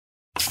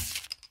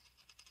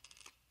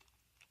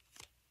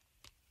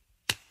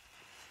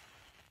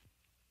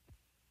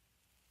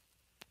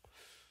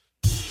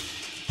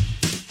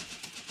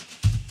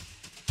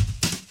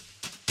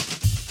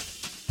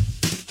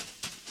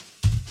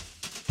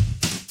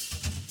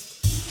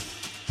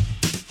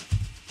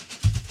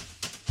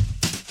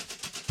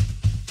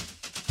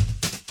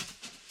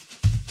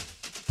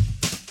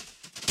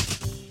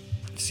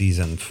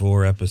Season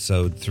 4,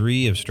 Episode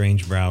 3 of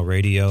Strange Brow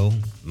Radio.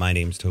 My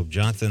name's Tobe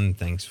Johnson.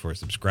 Thanks for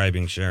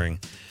subscribing, sharing,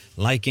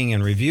 liking,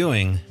 and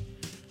reviewing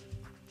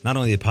not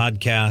only the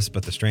podcast,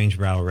 but the Strange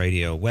Brow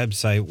Radio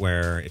website,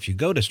 where if you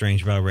go to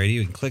Strange Brow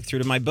Radio, you can click through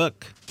to my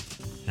book.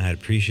 And I'd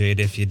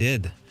appreciate it if you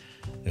did.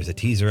 There's a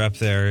teaser up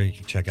there. You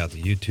can check out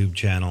the YouTube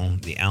channel,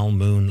 The Owl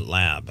Moon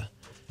Lab,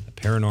 a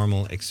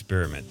paranormal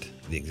experiment,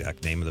 the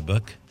exact name of the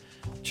book.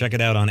 Check it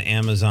out on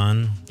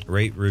Amazon.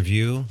 Rate,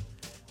 review.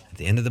 At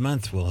the end of the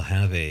month, we'll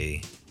have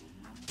a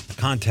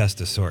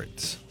contest of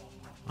sorts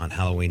on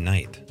Halloween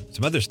night.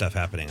 Some other stuff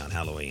happening on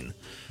Halloween.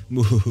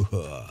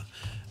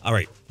 All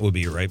right, we'll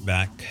be right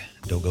back.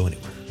 Don't go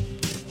anywhere.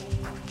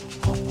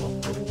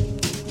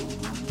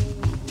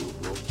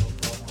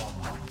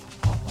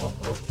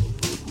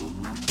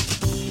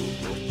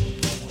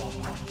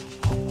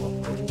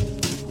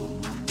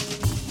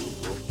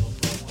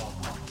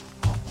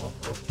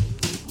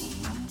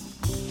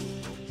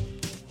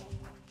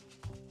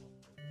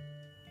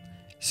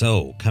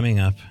 So, coming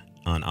up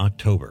on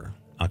October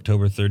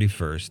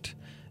 31st,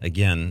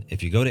 again,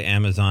 if you go to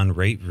Amazon,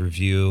 rate,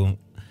 review,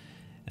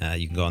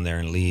 you can go on there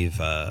and leave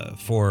 4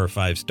 or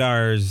 5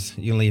 stars.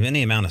 You can leave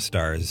any amount of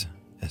stars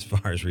as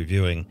far as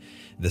reviewing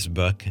this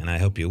book, and I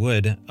hope you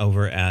would,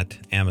 over at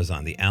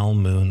Amazon, The Owl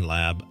Moon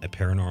Lab, a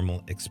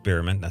paranormal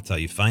experiment. That's how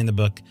you find the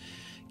book.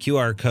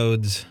 QR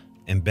codes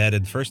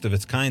embedded, first of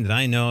its kind that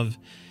I know of,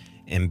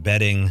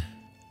 embedding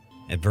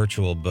a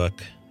virtual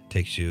book.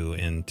 Takes you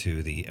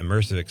into the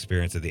immersive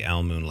experience of the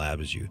Owl Moon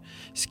Lab as you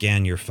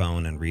scan your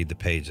phone and read the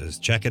pages.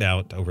 Check it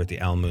out over at the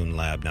Owl Moon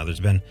Lab. Now, there's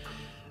been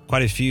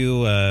quite a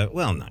few,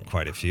 not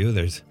quite a few.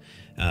 There's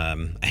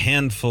a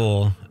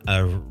handful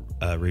of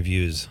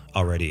reviews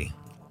already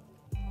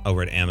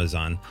over at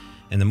Amazon.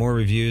 And the more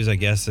reviews, I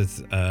guess, it's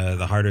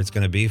the harder it's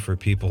going to be for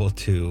people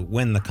to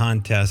win the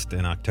contest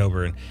in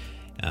October. And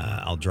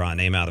I'll draw a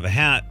name out of a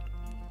hat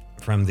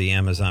from the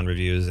Amazon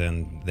reviews,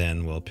 and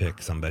then we'll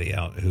pick somebody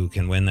out who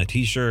can win a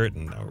t-shirt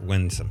or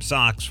win some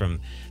socks from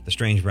the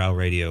Strange Brow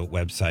Radio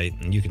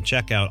website. And you can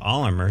check out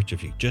all our merch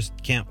if you just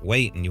can't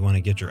wait and you want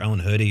to get your own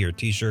hoodie or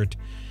t-shirt.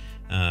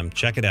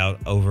 Check it out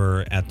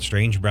over at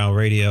Strange Brow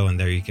Radio, and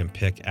there you can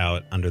pick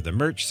out under the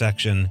merch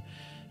section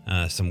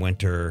some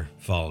winter,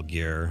 fall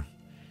gear.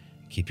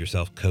 Keep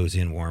yourself cozy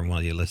and warm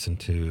while you listen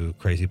to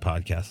crazy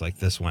podcasts like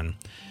this one.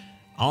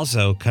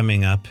 Also,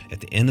 coming up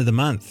at the end of the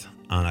month,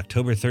 on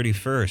October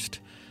 31st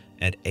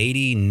at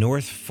 80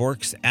 North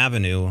Forks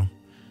Avenue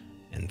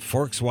in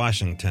Forks,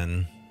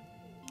 Washington,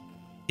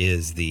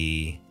 is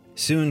the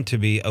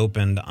soon-to-be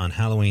opened on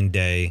Halloween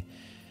Day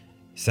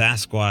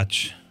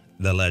Sasquatch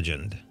the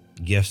Legend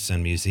Gifts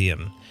and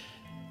Museum.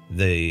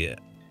 The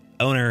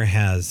owner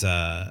has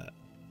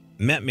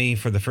met me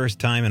for the first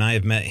time, and I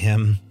have met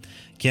him,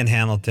 Ken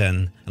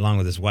Hamilton, along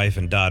with his wife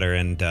and daughter,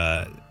 and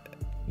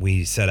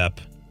we set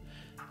up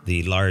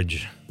the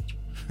larger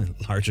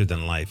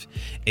than life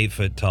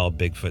 8-foot tall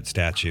Bigfoot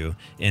statue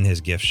in his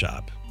gift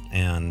shop.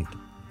 And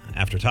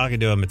after talking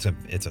to him, it's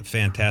a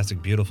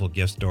fantastic, beautiful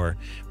gift store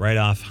right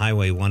off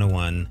Highway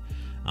 101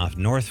 off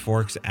North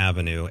Forks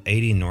Avenue,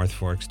 80 North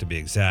Forks to be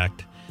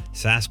exact.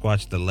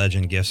 Sasquatch the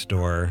Legend gift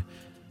store.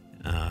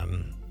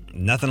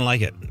 Nothing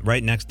like it.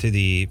 Right next to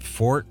the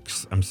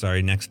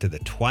next to the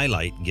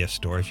Twilight gift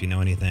store. If you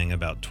know anything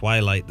about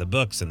Twilight, the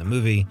books and the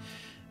movie,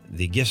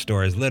 the gift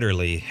store is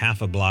literally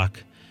half a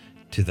block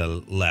to the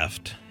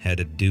left,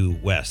 headed due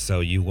west, so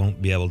you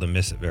won't be able to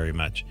miss it very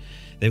much.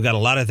 They've got a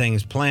lot of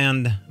things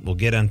planned. We'll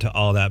get into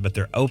all that, but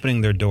they're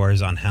opening their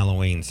doors on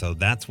Halloween, so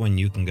that's when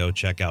you can go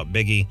check out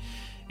Biggie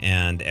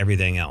and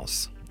everything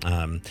else.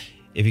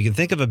 If you can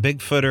think of a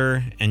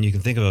Bigfooter and you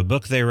can think of a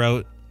book they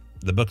wrote,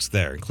 the book's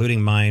there,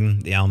 including mine,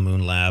 The Owl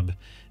Moon Lab.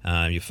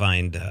 You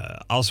find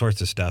all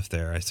sorts of stuff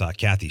there. I saw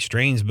Kathy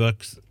Strain's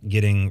books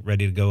getting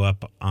ready to go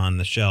up on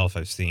the shelf.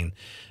 I've seen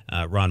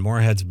Ron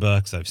Moorhead's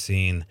books. I've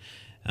seen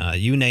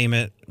you name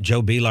it,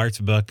 Joe Beelart's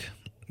book.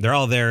 They're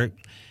all there.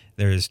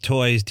 There's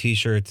toys,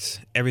 t-shirts,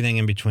 everything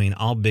in between,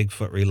 all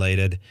Bigfoot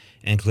related,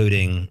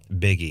 including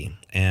Biggie.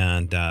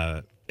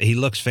 And he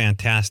looks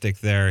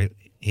fantastic there.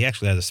 He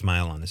actually has a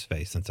smile on his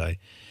face since I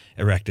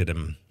erected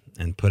him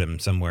and put him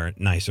somewhere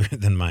nicer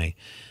than my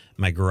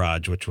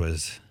garage, which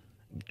was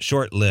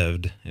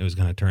short-lived. It was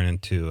going to turn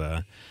into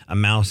a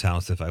mouse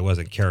house if I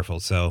wasn't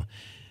careful. So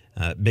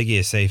Biggie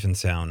is safe and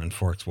sound in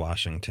Forks,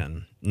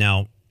 Washington.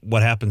 Now,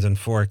 what happens in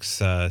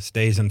Forks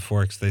stays in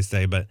Forks, they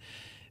say, but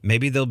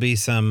maybe there'll be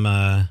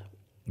some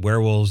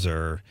werewolves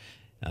or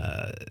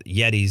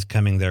Yetis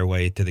coming their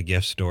way to the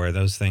gift store.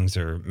 Those things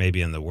are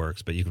maybe in the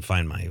works, but you can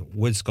find my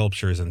wood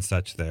sculptures and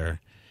such there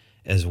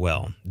as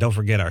well. Don't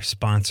forget our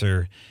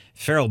sponsor,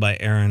 Feral by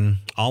Aaron,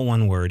 all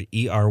one word,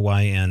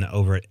 ERYN,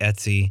 over at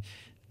Etsy.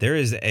 There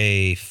is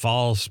a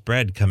fall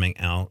spread coming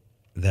out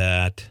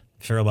that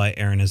Feral by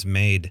Aaron has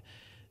made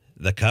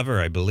the cover,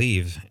 I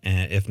believe,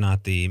 if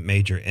not the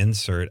major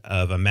insert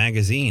of a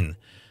magazine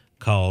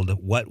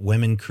called What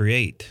Women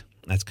Create.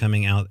 That's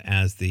coming out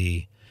as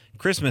the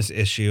Christmas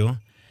issue.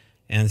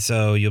 And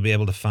so you'll be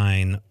able to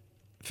find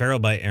Feral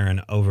by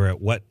Aaron over at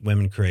What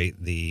Women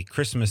Create, the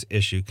Christmas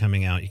issue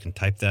coming out. You can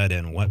type that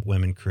in, What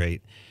Women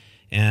Create,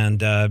 and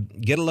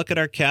get a look at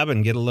our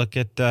cabin, get a look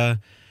at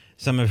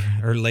some of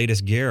her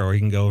latest gear, or you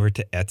can go over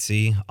to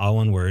Etsy, all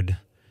one word,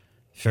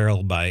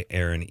 Feral by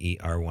Aaron,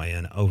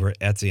 Eryn, over at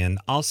Etsy. And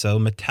also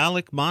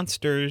Metallic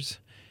Monsters,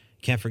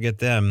 can't forget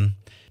them.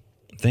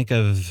 Think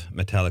of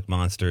Metallic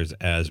Monsters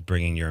as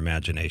bringing your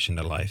imagination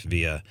to life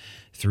via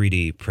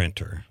 3D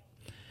printer.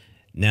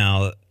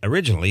 Now,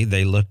 originally,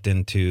 they looked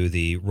into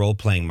the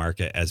role-playing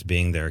market as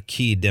being their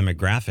key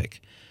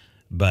demographic,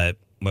 but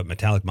what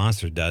Metallic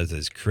Monsters does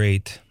is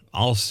create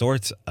all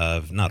sorts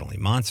of not only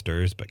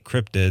monsters, but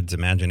cryptids,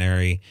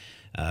 imaginary,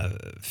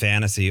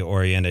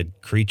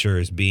 fantasy-oriented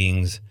creatures,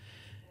 beings,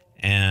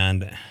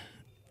 and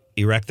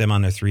erect them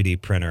on their 3D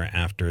printer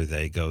after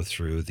they go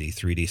through the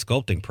 3D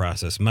sculpting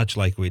process, much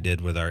like we did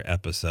with our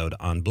episode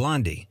on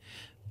Blondie,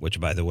 which,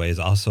 by the way, is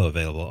also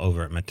available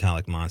over at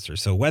Metallic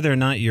Monsters. So whether or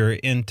not you're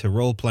into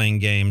role-playing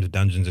games,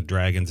 Dungeons &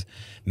 Dragons,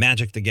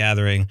 Magic the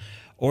Gathering,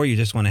 or you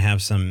just want to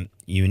have some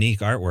unique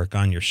artwork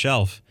on your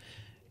shelf,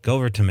 go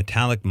over to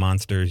Metallic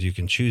Monsters. You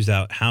can choose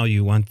out how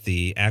you want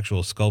the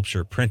actual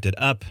sculpture printed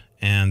up,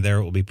 and there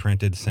it will be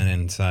printed, sent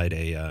inside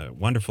a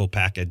wonderful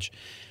package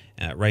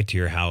right to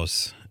your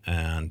house.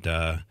 And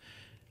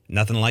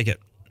nothing like it.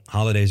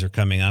 Holidays are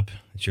coming up.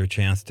 It's your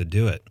chance to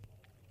do it.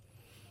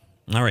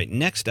 All right,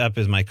 next up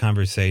is my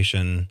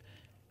conversation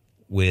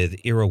with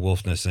Ira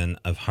Wolfnesen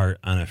of Heart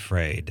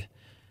Unafraid.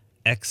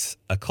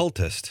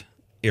 Ex-occultist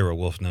Ira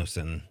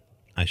Wolfnesen,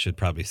 I should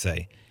probably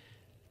say.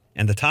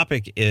 And the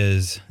topic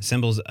is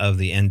symbols of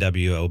the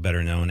NWO,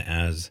 better known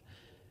as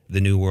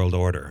the New World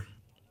Order.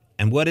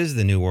 And what is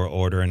the New World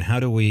Order, and how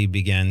do we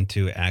begin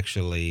to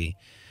actually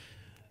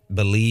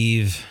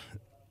believe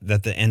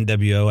that the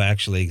NWO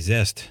actually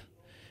exist?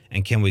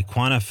 And can we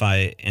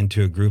quantify it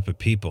into a group of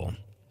people?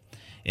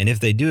 And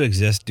if they do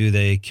exist, do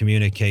they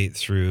communicate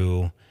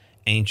through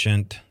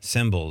ancient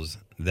symbols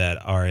that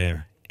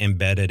are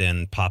embedded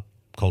in pop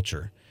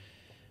culture?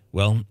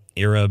 Well,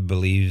 Ira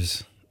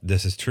believes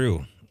this is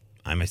true.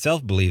 I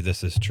myself believe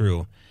this is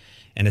true.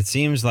 And it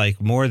seems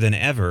like more than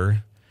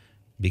ever,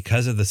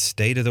 because of the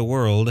state of the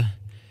world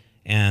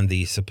and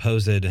the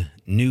supposed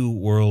New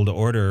World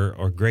Order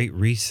or Great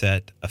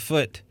Reset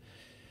afoot,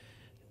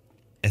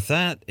 I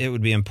thought it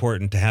would be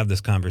important to have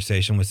this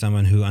conversation with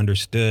someone who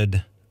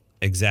understood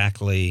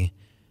exactly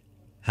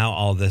how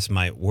all this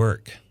might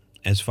work,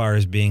 as far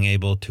as being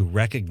able to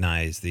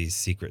recognize these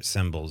secret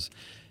symbols,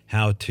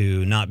 how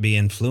to not be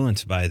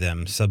influenced by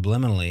them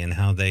subliminally, and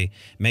how they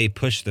may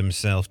push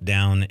themselves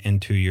down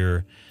into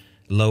your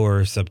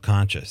lower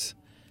subconscious.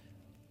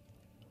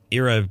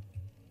 Ira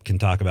can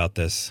talk about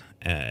this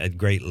at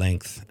great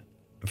length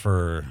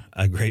for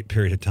a great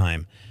period of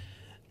time,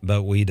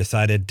 but we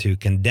decided to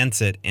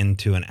condense it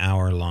into an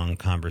hour-long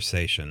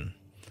conversation.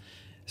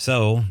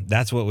 So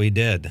that's what we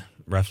did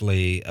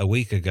roughly a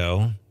week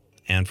ago.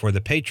 And for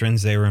the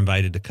patrons, they were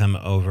invited to come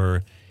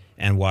over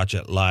and watch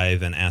it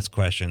live and ask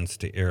questions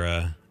to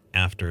Ira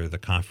after the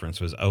conference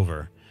was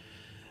over.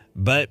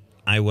 But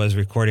I was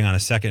recording on a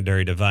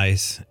secondary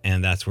device,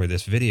 and that's where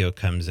this video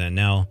comes in.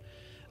 Now,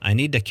 I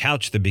need to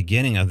couch the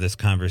beginning of this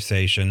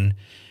conversation.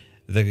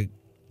 The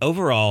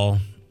overall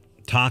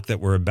talk that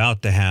we're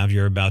about to have,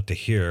 you're about to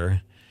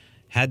hear,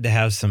 had to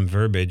have some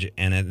verbiage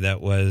in it that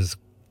was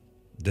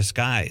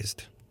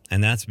disguised.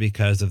 And that's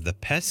because of the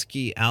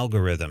pesky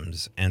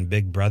algorithms and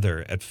Big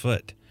Brother at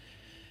foot.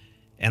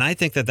 And I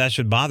think that that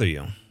should bother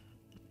you,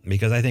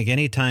 because I think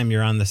anytime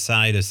you're on the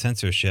side of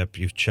censorship,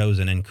 you've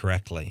chosen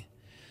incorrectly.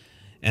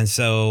 And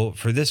so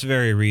for this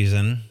very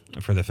reason,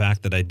 for the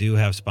fact that I do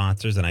have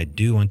sponsors and I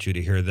do want you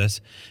to hear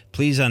this,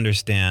 please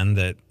understand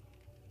that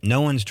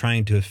no one's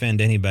trying to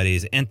offend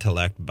anybody's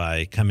intellect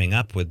by coming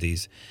up with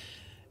these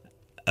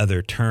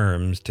other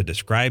terms to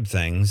describe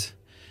things.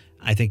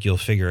 I think you'll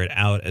figure it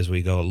out as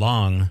we go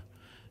along.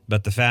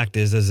 But the fact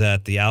is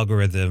that the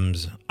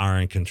algorithms are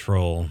in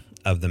control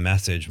of the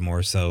message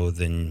more so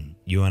than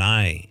you and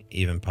I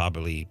even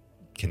probably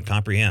can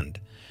comprehend.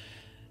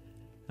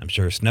 I'm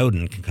sure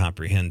Snowden can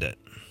comprehend it.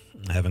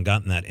 I haven't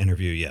gotten that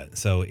interview yet.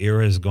 So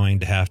Ira is going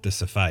to have to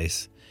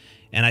suffice.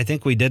 And I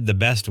think we did the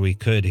best we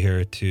could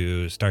here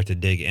to start to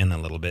dig in a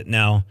little bit.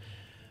 Now,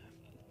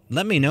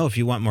 let me know if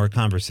you want more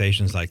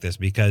conversations like this,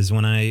 because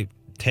when I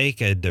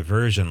take a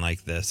diversion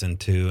like this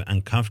into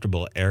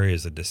uncomfortable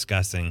areas of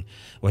discussing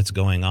what's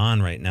going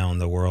on right now in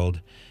the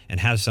world and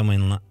have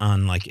someone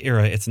on like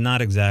Ira, it's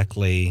not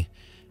exactly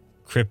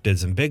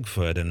cryptids and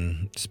Bigfoot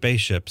and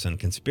spaceships and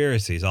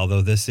conspiracies,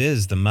 although this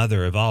is the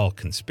mother of all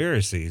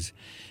conspiracies.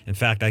 In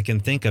fact, I can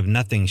think of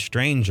nothing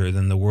stranger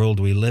than the world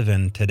we live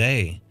in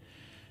today.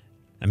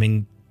 I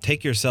mean,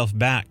 take yourself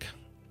back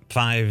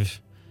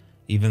 5,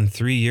 even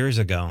 3 years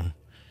ago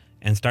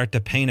and start to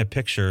paint a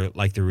picture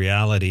like the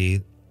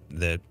reality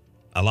that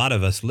a lot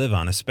of us live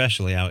on,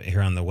 especially out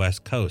here on the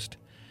West Coast.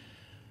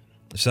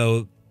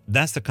 So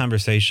that's the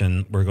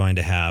conversation we're going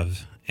to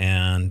have.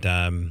 And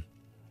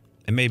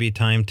it may be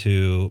time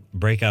to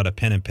break out a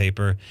pen and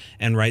paper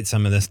and write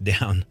some of this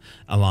down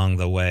along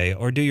the way,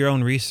 or do your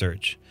own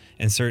research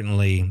And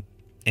certainly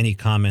any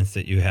comments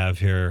that you have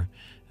here,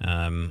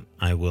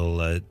 I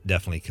will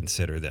definitely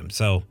consider them.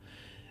 So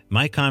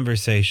my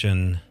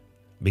conversation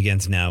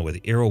begins now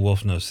with Ira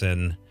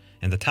Wolfenoson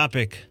and the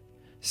topic,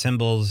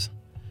 Symbols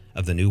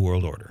of the New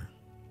World Order.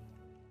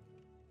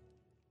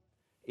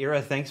 Ira,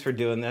 thanks for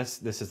doing this.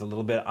 This is a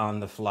little bit on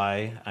the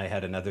fly. I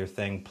had another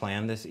thing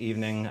planned this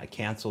evening. I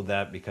canceled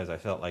that because I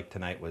felt like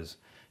tonight was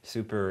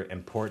super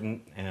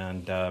important.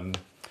 And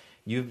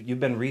you've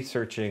been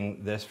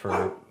researching this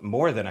for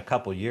more than a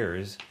couple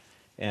years,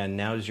 and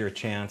now's your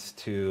chance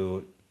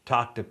to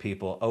talk to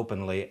people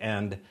openly.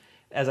 And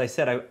as I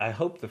said, I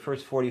hope the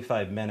first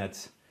 45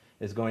 minutes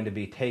is going to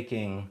be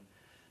taking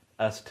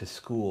us to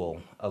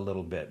school a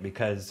little bit,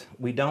 because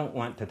we don't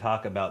want to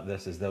talk about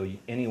this as though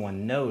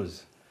anyone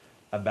knows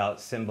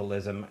about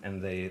symbolism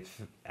and the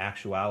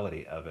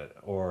actuality of it,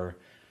 or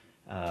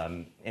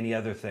any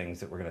other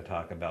things that we're going to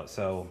talk about.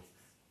 So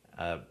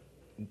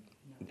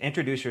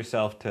introduce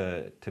yourself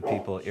to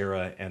people,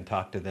 Ira, and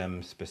talk to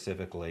them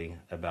specifically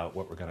about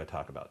what we're going to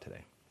talk about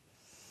today.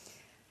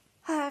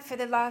 For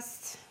the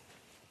last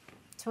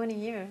 20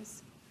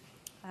 years,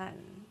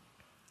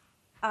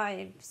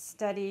 I've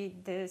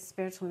studied the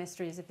spiritual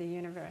mysteries of the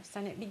universe,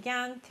 and it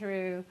began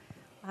through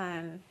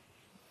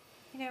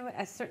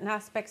certain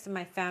aspects of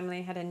my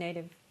family had a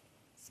native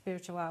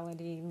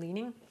spirituality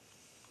leaning.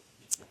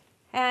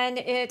 And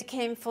it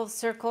came full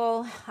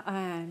circle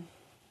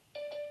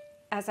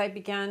as I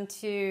began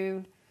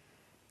to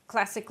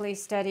classically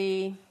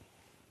study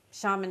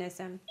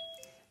shamanism.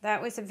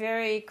 That was a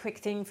very quick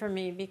thing for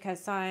me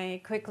because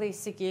I quickly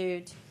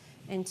segued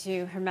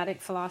into Hermetic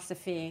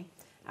philosophy,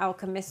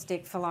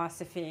 alchemistic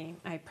philosophy.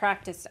 I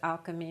practiced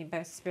alchemy,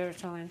 both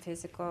spiritual and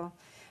physical.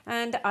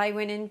 And I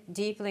went in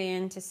deeply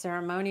into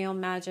ceremonial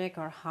magic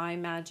or high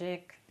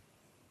magic.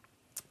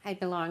 I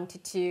belonged to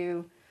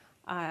two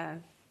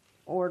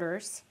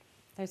orders.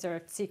 Those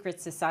are secret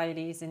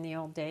societies in the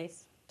old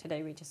days.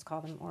 Today we just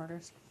call them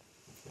orders.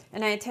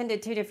 And I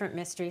attended two different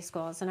mystery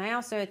schools. And I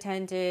also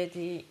attended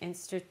the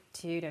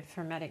Institute of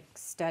Hermetic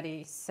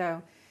Studies. So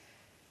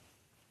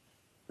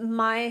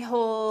my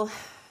whole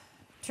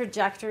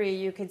trajectory,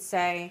 you could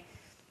say,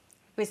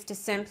 was to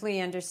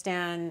simply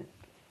understand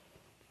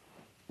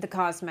the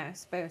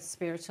cosmos, both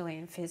spiritually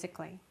and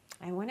physically.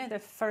 And one of the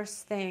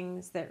first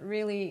things that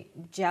really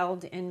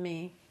gelled in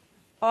me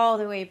all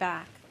the way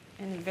back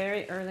in the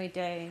very early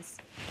days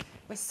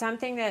was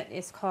something that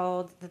is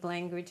called the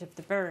language of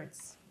the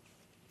birds.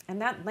 And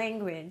that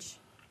language,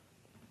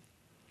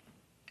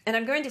 and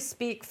I'm going to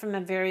speak from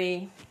a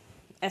very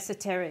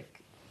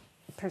esoteric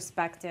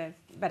perspective,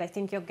 but I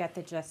think you'll get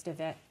the gist of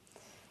it.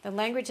 The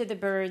language of the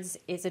birds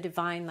is a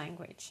divine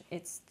language.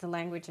 It's the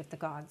language of the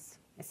gods.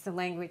 It's the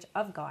language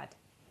of God.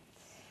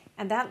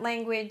 And that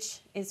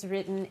language is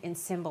written in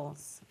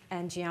symbols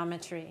and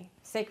geometry,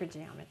 sacred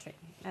geometry,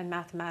 and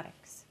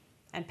mathematics,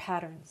 and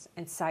patterns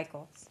and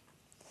cycles.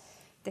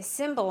 The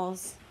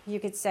symbols, you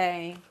could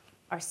say,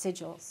 are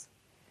sigils.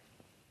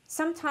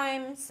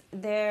 Sometimes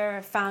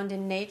they're found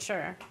in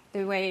nature,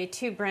 the way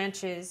two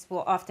branches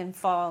will often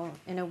fall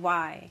in a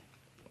Y,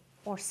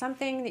 or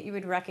something that you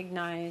would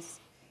recognize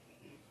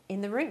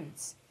in the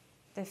runes,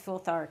 the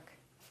Futhark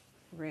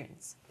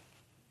runes.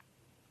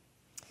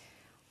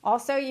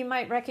 Also, you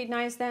might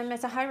recognize them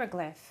as a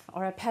hieroglyph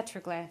or a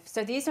petroglyph.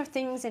 So these are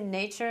things in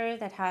nature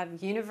that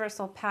have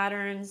universal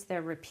patterns,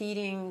 they're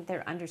repeating,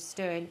 they're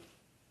understood.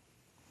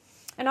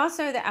 And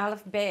also the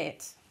Aleph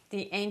Bet,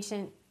 the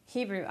ancient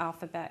Hebrew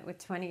alphabet with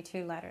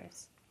 22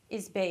 letters,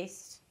 is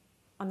based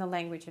on the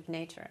language of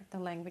nature, the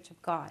language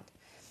of God.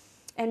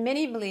 And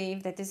many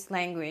believe that this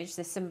language,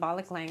 the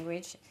symbolic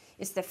language,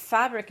 is the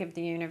fabric of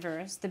the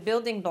universe, the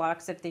building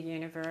blocks of the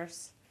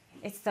universe.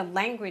 It's the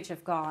language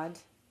of God.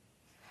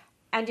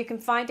 And you can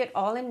find it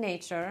all in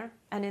nature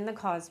and in the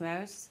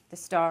cosmos, the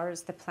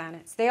stars, the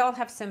planets. They all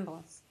have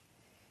symbols.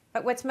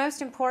 But what's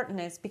most important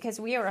is, because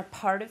we are a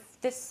part of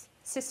this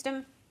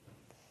system,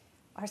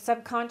 our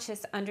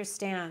subconscious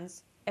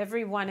understands,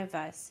 every one of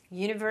us,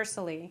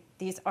 universally,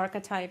 these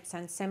archetypes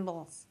and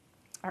symbols.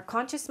 Our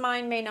conscious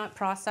mind may not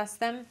process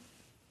them,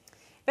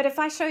 but if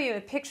I show you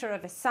a picture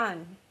of a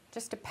sun,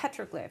 just a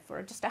petroglyph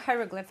or just a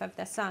hieroglyph of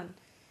the sun,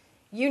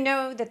 you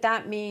know that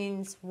that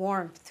means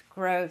warmth,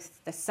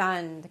 growth, the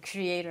sun, the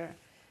creator.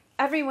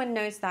 Everyone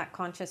knows that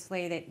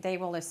consciously, that they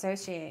will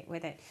associate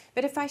with it.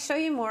 But if I show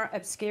you more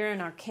obscure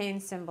and arcane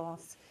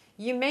symbols,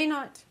 you may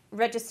not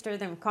register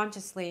them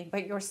consciously,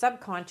 but your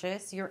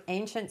subconscious, your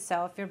ancient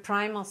self, your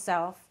primal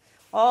self,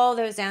 all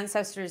those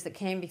ancestors that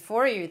came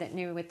before you that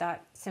knew what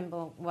that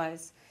symbol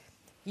was,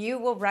 you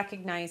will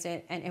recognize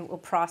it and it will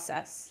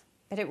process,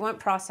 but it won't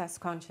process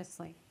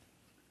consciously.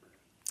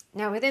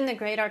 Now, within the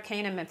great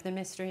arcanum of the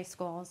mystery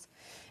schools,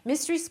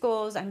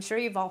 I'm sure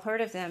you've all heard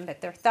of them,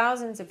 but they're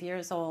thousands of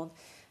years old.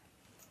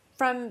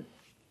 From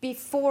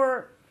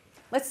before,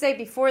 let's say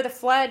before the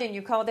flood, and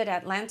you called it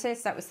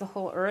Atlantis, that was the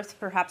whole earth.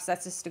 Perhaps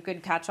that's just a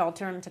good catch-all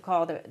term to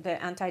call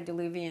the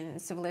antediluvian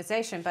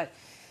civilization. But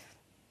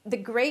the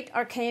great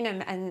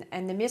arcanum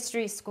and the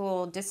mystery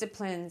school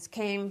disciplines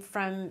came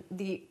from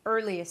the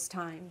earliest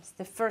times,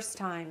 the first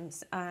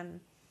times.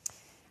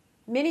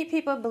 Many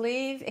people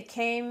believe it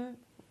came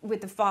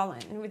with the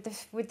fallen,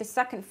 with the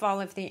second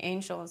fall of the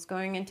angels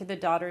going into the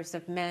daughters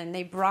of men.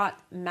 They brought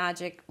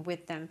magic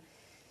with them.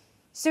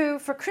 So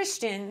for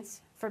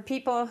Christians, for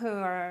people who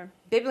are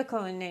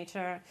biblical in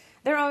nature,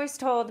 they're always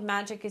told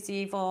magic is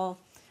evil,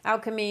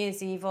 alchemy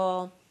is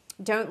evil,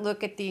 don't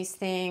look at these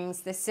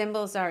things, the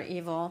symbols are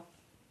evil.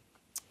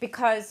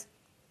 Because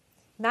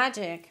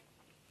magic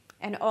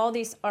and all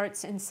these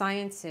arts and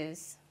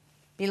sciences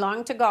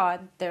belong to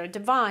God. They're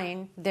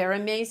divine, they're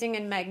amazing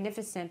and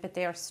magnificent, but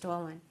they are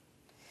stolen.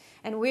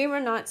 And we were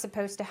not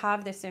supposed to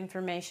have this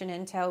information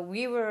until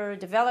we were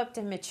developed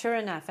and mature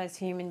enough as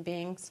human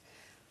beings.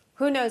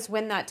 Who knows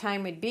when that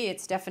time would be?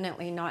 It's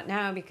definitely not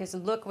now, because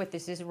look what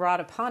this is wrought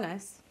upon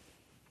us.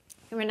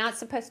 And we're not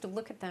supposed to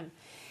look at them.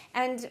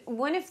 And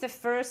one of the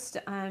first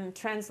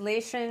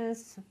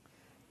translations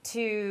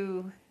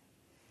to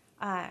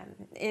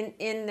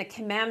in the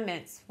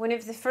commandments, one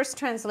of the first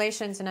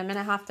translations, and I'm going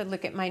to have to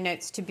look at my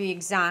notes to be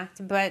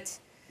exact, but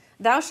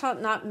thou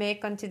shalt not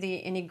make unto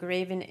thee any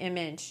graven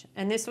image.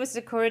 And this was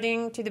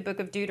according to the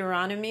book of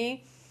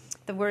Deuteronomy.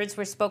 The words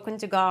were spoken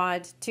to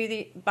God,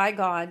 by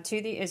God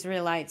to the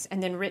Israelites,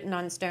 and then written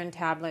on stone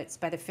tablets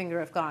by the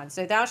finger of God.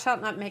 So thou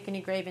shalt not make any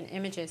graven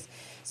images.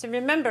 So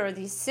remember,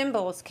 these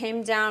symbols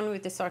came down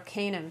with this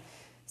arcanum.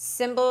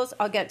 Symbols,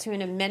 I'll get to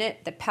in a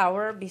minute, the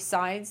power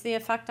besides the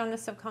effect on the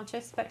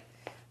subconscious, but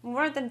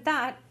more than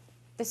that,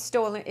 it's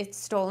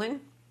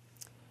stolen.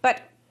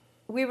 But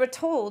we were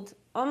told,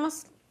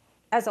 almost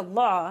as a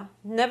law,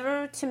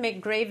 never to make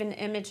graven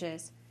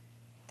images.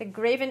 The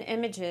graven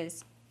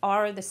images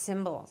are the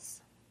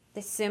symbols.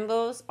 The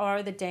symbols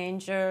are the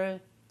danger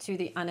to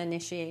the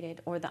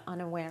uninitiated or the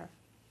unaware,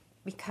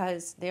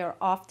 because they are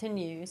often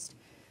used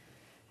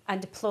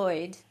and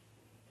deployed,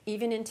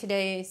 even in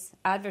today's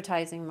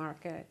advertising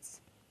markets,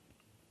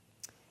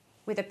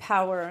 with a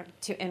power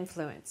to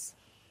influence.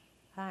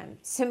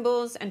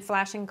 Symbols and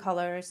flashing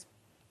colors.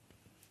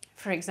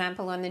 For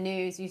example, on the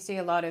news, you see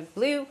a lot of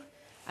blue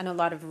and a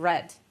lot of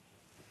red.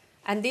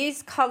 And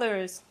these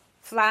colors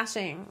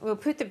flashing will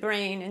put the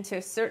brain into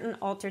a certain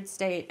altered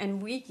state,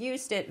 and we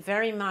used it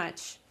very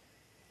much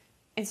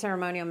in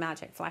ceremonial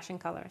magic, flashing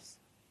colors.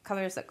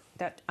 Colors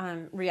that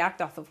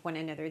react off of one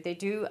another. They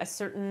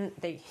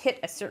hit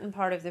a certain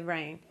part of the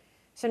brain.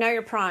 So now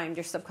you're primed,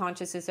 your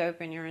subconscious is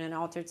open, you're in an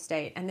altered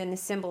state, and then the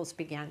symbols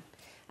begin,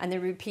 and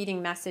they're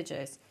repeating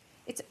messages.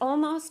 It's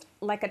almost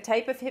like a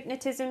type of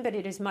hypnotism, but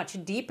it is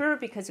much deeper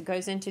because it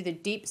goes into the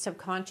deep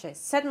subconscious.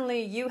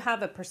 Suddenly you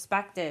have a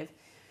perspective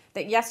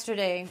that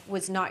yesterday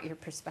was not your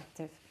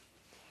perspective.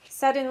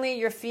 Suddenly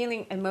you're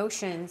feeling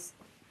emotions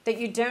that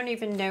you don't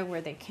even know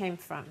where they came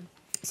from.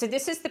 So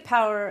this is the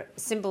power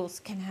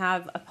symbols can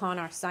have upon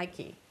our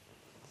psyche.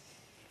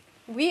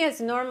 We as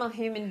normal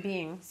human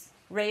beings,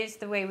 raised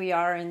the way we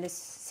are in this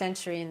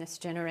century, in this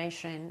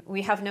generation, we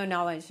have no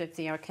knowledge of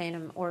the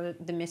arcanum or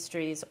the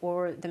mysteries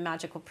or the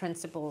magical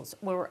principles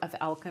or of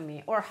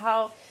alchemy or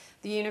how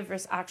the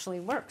universe actually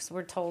works.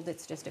 We're told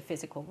it's just a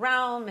physical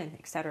realm and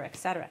et cetera, et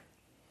cetera.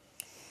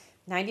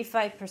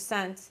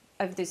 95%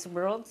 of this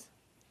world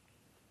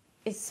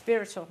is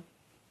spiritual.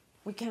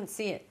 We can't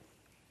see it.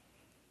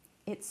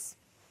 It's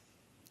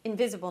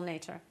invisible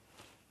nature.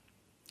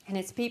 And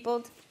it's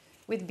peopled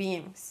with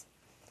beings.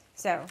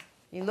 So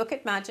you look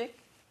at magic,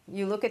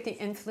 you look at the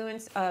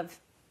influence of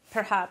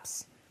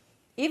perhaps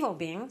evil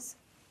beings,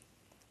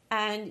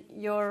 and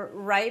you're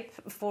ripe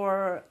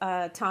for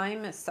a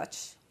time as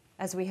such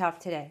as we have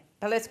today.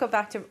 But let's go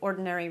back to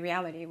ordinary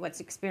reality,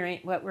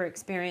 what we're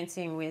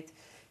experiencing with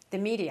the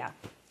media.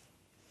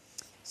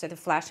 So the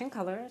flashing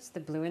colors, the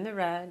blue and the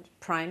red,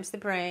 primes the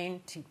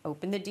brain to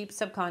open the deep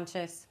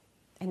subconscious,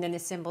 and then the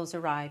symbols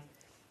arrive,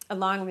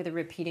 along with a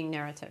repeating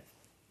narrative.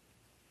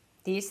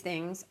 These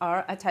things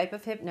are a type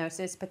of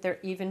hypnosis, but they're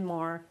even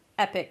more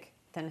epic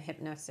than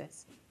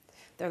hypnosis.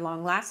 They're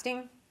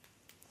long-lasting,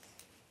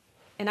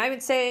 and I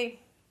would say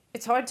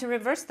it's hard to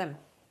reverse them.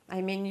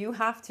 I mean, you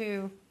have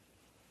to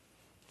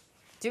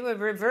do a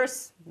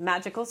reverse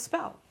magical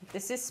spell.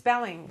 This is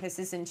spelling. This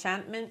is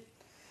enchantment.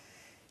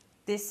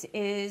 This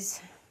is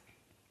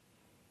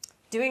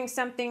doing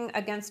something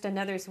against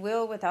another's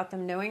will without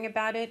them knowing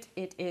about it.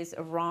 It is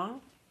a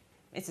wrong.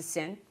 It's a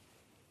sin.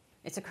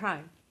 It's a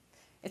crime.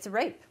 It's a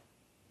rape.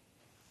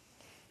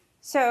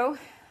 So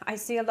I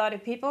see a lot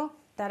of people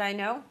that I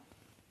know.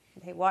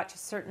 They watch a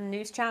certain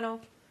news channel.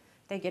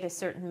 They get a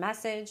certain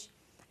message,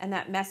 and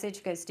that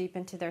message goes deep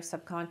into their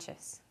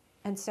subconscious.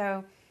 And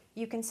so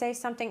you can say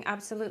something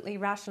absolutely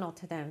rational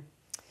to them.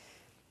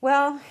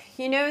 Well,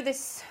 you know,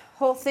 this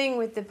whole thing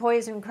with the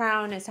poison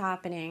crown is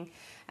happening,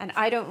 and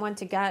I don't want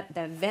to get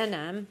the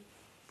venom.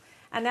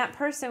 And that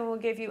person will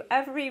give you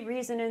every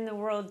reason in the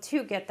world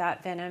to get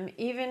that venom,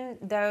 even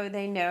though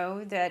they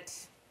know that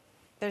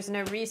there's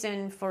no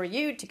reason for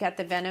you to get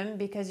the venom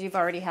because you've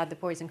already had the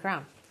poison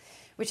crown,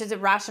 which is a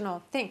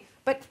rational thing.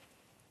 But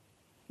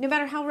no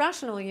matter how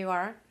rational you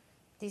are,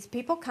 These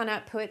people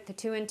cannot put the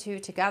 2 and 2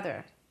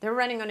 together. They're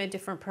running on a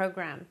different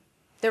program.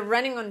 They're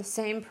running on the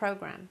same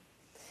program.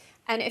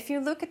 And if you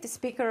look at the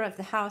Speaker of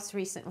the House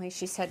recently,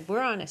 she said,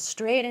 we're on a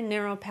straight and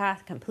narrow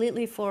path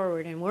completely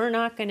forward, and we're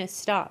not going to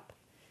stop.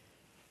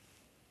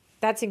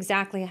 That's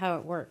exactly how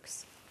it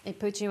works. It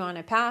puts you on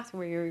a path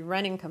where you're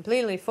running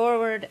completely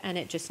forward, and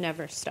it just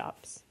never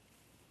stops.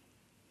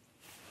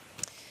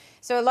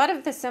 So a lot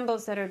of the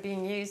symbols that are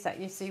being used that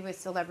you see with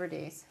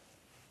celebrities,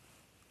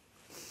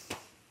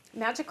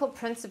 magical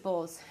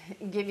principles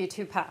give you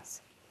 2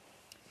 paths.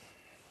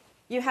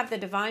 You have the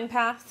divine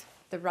path,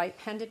 the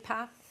right-handed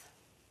path,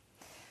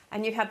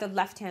 and you have the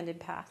left-handed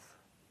path,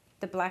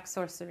 the black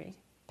sorcery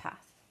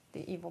path,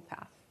 the evil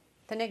path,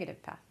 the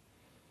negative path.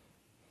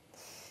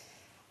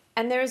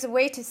 And there is a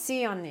way to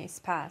see on these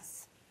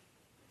paths.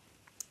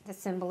 The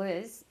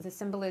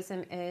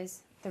symbolism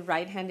is the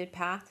right-handed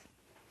path.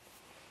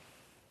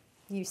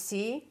 You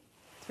see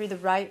through the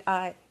right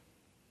eye.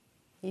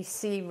 You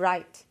see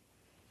right.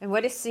 And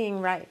what is seeing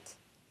right?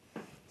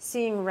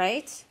 Seeing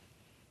right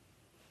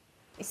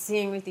is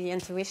seeing with the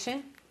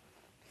intuition,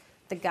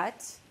 the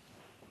gut,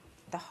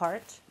 the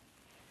heart.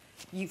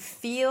 You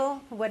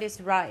feel what is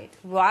right.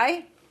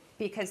 Why?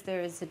 Because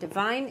there is a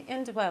divine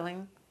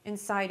indwelling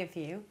inside of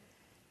you.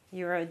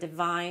 You're a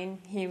divine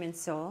human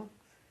soul,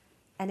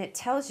 and it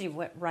tells you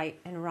what right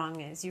and wrong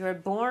is. You are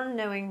born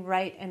knowing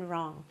right and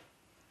wrong.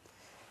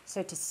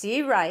 So to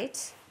see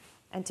right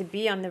and to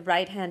be on the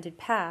right-handed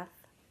path,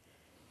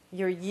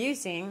 you're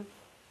using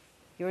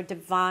your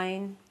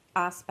divine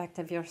aspect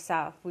of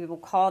yourself. We will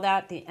call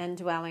that the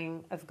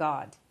indwelling of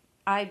God.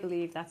 I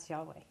believe that's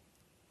Yahweh.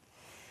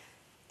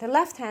 The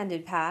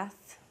left-handed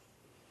path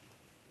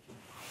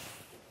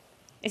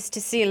is to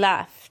see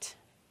left.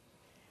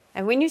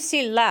 And when you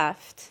see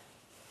left,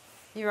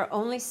 you are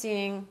only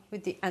seeing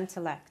with the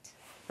intellect.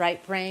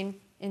 Right brain,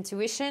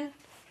 intuition,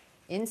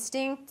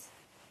 instinct,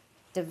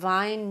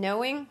 divine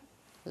knowing,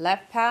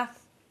 left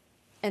path,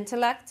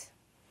 intellect,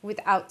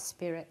 without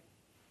spirit.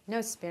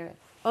 No spirit.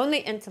 Only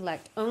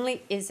intellect,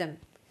 only ism.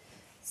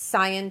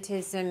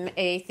 Scientism,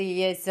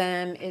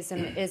 atheism,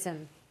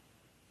 ism.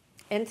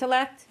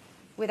 Intellect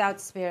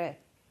without spirit.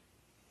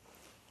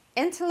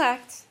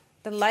 Intellect,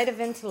 the light of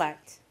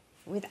intellect,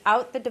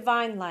 without the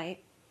divine light,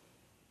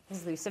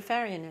 is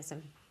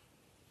Luciferianism.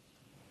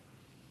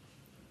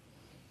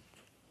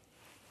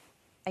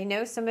 I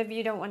know some of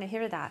you don't want to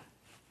hear that.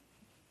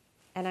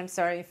 And I'm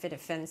sorry if it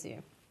offends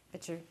you,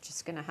 but you're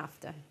just going to have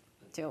to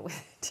deal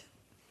with it.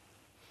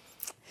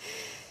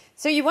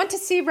 So you want to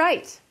see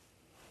right.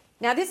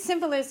 Now this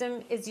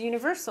symbolism is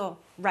universal.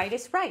 Right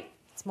is right.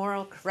 It's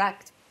moral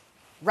correct.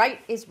 Right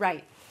is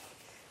right.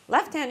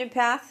 Left-handed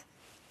path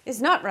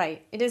is not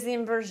right. It is the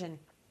inversion.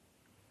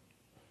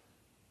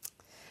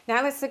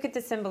 Now let's look at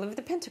the symbol of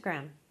the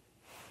pentagram,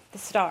 the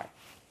star,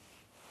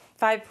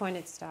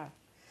 5-pointed star.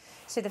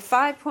 So the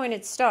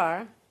 5-pointed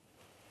star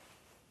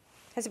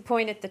has a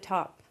point at the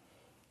top.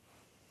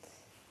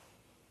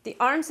 The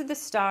arms of the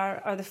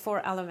star are the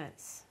 4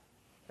 elements: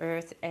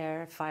 earth,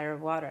 air, fire,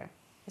 water.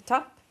 The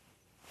top,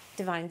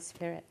 divine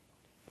spirit.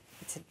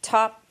 It's a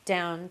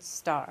top-down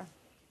star.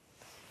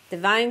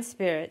 Divine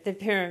spirit, the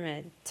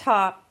pyramid,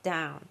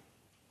 top-down.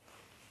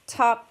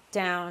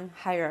 Top-down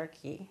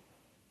hierarchy.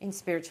 In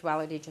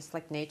spirituality, just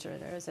like nature,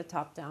 there is a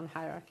top-down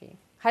hierarchy.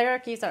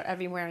 Hierarchies are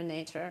everywhere in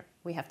nature.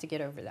 We have to get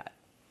over that,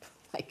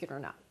 like it or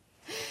not.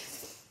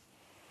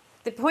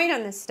 The point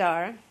on the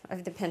star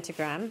of the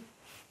pentagram,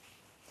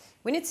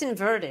 when it's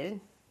inverted,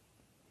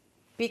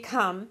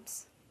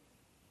 becomes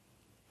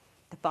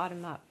the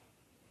bottom up.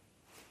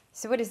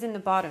 So what is in the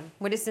bottom?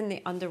 What is in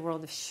the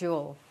underworld of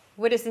Sheol?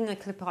 What is in the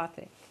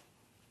Klipothic?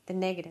 The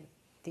negative,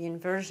 the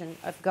inversion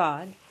of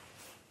God,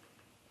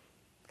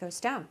 goes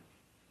down.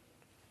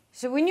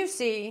 So when you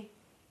see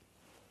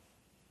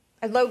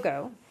a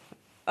logo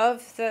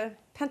of the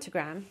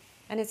pentagram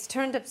and it's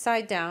turned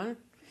upside down,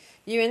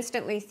 you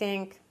instantly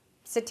think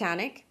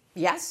satanic.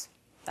 Yes,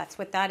 that's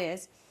what that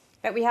is.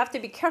 But we have to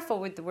be careful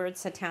with the word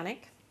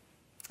satanic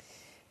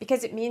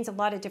because it means a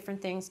lot of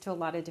different things to a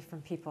lot of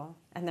different people,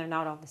 and they're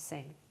not all the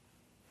same.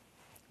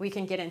 We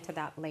can get into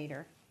that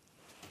later.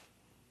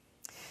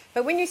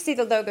 But when you see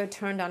the logo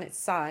turned on its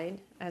side,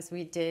 as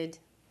we did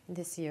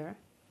this year,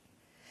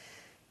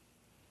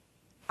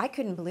 I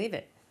couldn't believe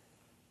it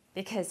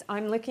because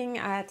I'm looking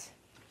at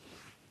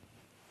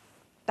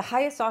the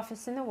highest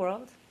office in the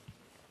world,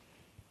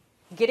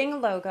 getting a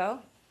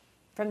logo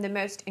from the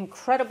most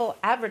incredible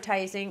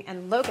advertising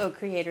and logo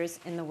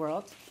creators in the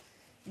world,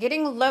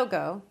 getting a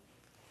logo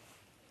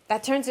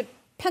that turns a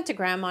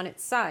pentagram on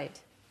its side.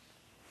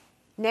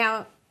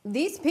 Now,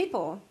 these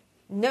people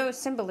know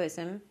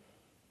symbolism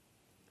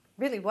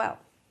really well.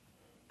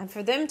 And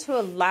for them to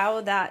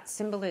allow that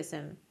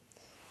symbolism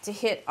to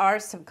hit our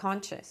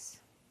subconscious,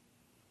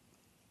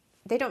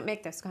 they don't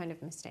make those kind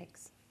of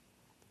mistakes.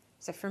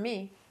 So for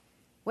me,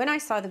 when I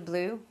saw the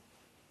blue,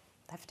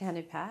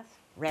 left-handed path,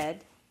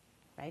 red,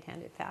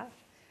 right-handed path,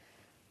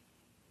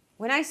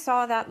 when I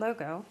saw that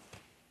logo,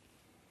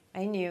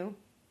 I knew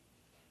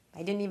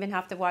I didn't even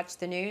have to watch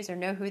the news or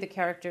know who the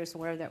characters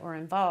were that were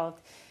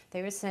involved.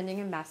 They were sending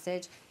a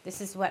message.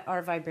 This is what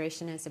our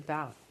vibration is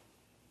about.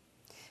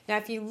 Now,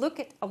 if you look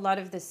at a lot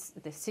of the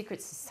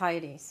secret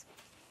societies,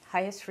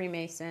 highest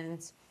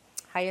Freemasons,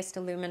 highest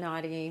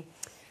Illuminati,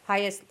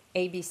 highest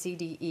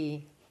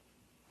ABCDE,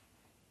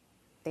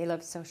 they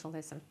love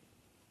socialism.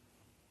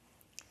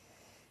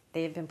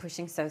 They have been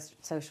pushing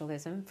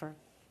socialism for,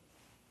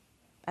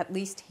 at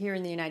least here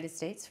in the United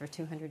States, for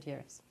 200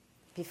 years.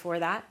 Before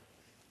that,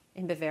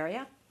 in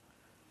Bavaria,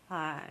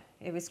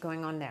 it was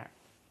going on there.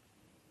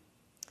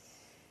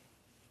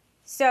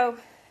 So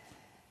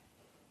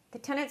the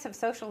tenets of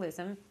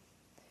socialism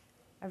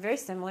are very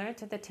similar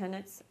to the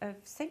tenets of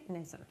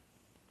Satanism.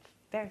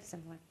 Very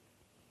similar.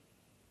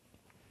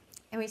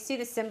 And we see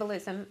the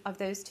symbolism of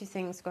those two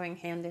things going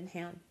hand in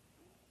hand.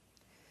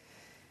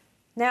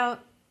 Now,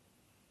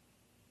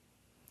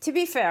 to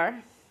be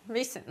fair,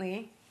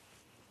 recently,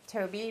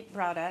 Toby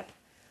brought up,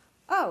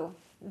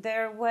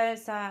 there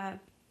was an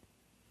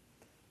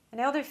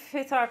Elder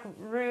Futhark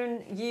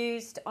rune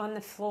used on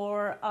the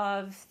floor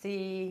of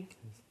the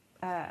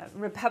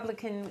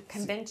Republican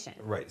convention.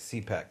 Right,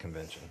 CPAC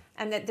convention.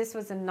 And that this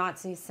was a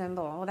Nazi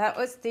symbol. Well, that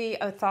was the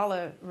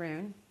Othala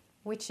rune,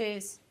 which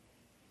is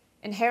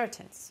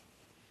inheritance.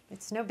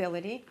 It's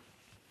nobility,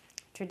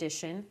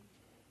 tradition.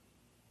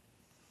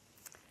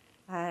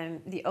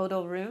 The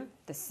Odal rune,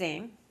 the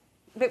same.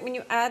 But when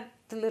you add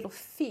the little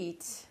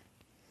feet,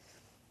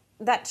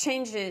 that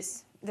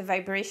changes the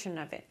vibration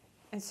of it.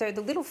 And so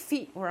the little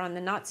feet were on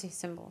the Nazi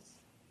symbols.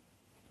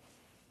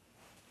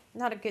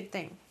 Not a good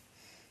thing.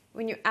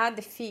 When you add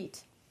the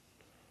feet,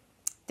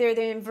 they're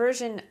the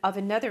inversion of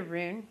another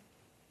rune,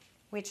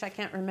 which I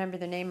can't remember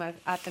the name of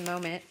at the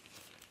moment.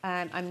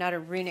 I'm not a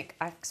runic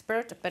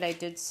expert, but I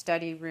did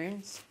study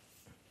runes.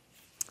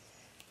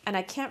 And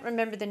I can't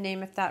remember the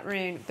name of that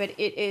rune, but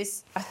it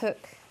is a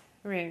hook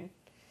rune.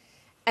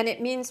 And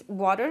it means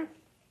water.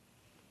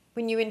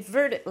 When you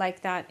invert it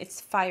like that, it's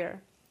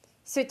fire.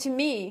 So to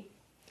me,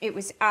 it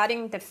was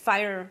adding the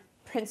fire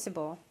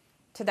principle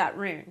to that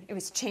rune. It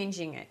was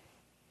changing it.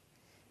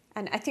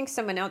 And I think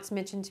someone else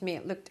mentioned to me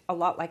it looked a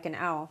lot like an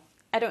owl.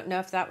 I don't know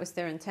if that was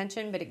their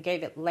intention, but it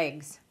gave it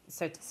legs,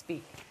 so to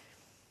speak.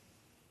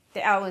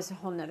 The owl is a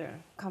whole nother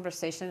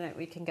conversation that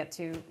we can get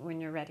to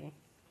when you're ready.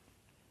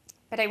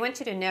 But I want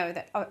you to know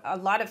that a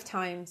lot of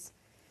times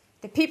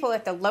the people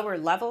at the lower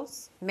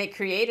levels may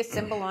create a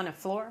symbol on a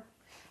floor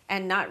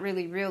and not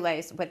really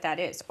realize what that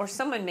is. Or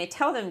someone may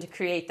tell them to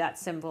create that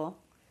symbol.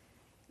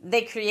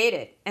 They create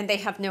it and they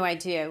have no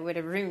idea what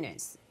a rune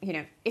is. You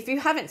know, if you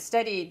haven't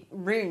studied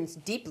runes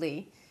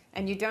deeply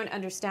and you don't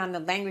understand the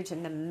language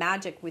and the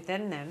magic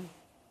within them,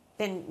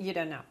 then you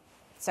don't know.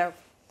 So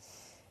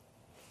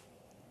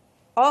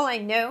all I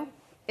know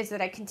is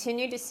that I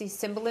continue to see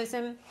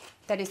symbolism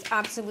that is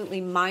absolutely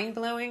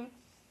mind-blowing,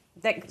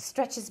 that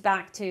stretches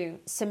back to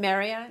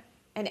Samaria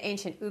and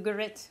ancient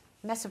Ugarit,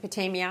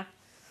 Mesopotamia,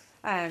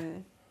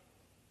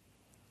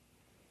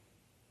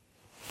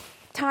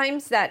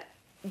 times that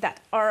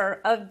are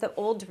of the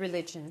old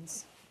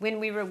religions, when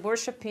we were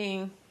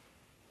worshiping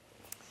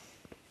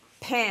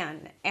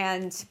Pan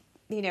and,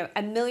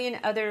 a million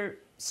other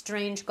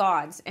strange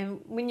gods. And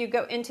when you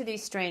go into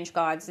these strange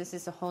gods, this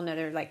is a whole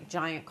nother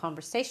giant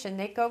conversation.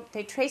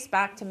 They trace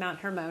back to Mount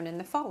Hermon and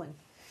the fallen.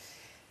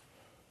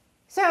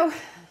 So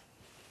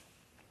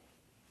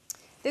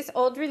this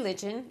old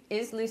religion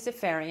is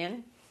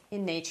Luciferian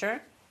in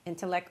nature,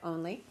 intellect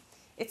only.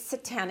 It's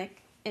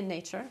satanic in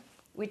nature,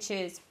 which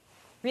is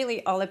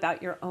really all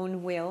about your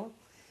own will.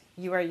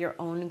 You are your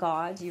own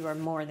God. You are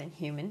more than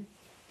human.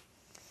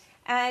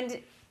 And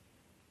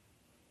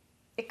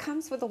it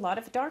comes with a lot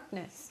of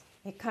darkness.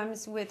 It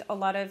comes with a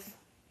lot of,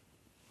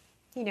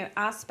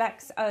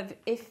 aspects of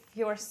if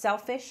you're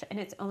selfish and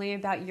it's only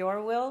about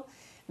your will,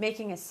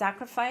 making a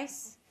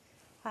sacrifice.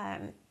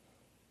 That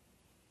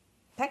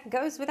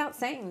goes without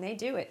saying. They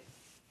do it.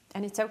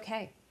 And it's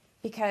okay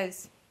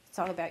because it's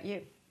all about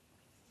you.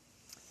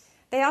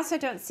 They also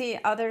don't see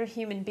other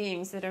human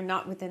beings that are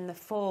not within the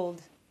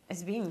fold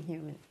as being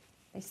human.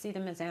 They see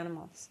them as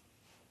animals.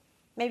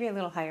 Maybe a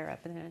little higher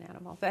up than an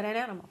animal, but an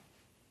animal.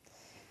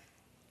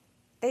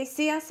 They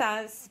see us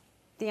as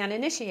the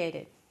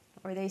uninitiated,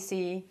 or they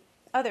see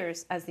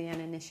others as the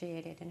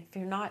uninitiated. And if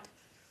you're not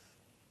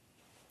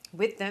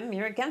with them,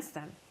 you're against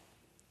them.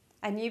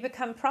 And you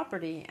become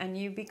property, and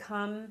you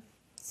become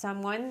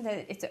someone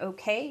that it's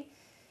okay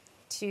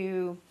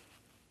to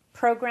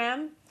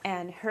program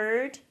and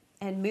herd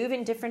and move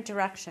in different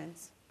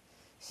directions.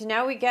 So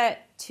now we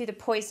get to the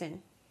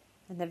poison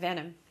and the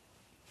venom.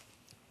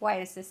 Why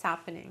is this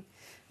happening?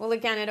 Well,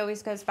 again, it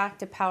always goes back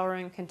to power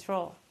and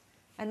control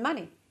and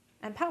money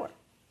and power.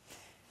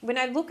 When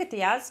I look at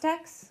the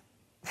Aztecs,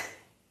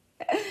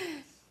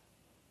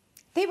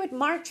 they would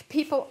march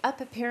people up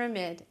a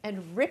pyramid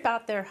and rip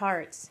out their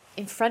hearts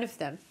in front of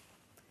them.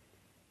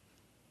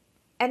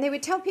 And they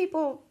would tell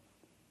people,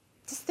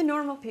 just the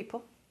normal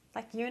people,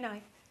 like you and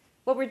I,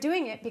 well, we're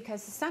doing it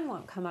because the sun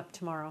won't come up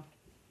tomorrow.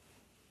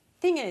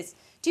 Thing is,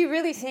 do you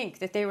really think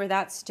that they were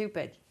that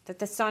stupid, that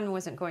the sun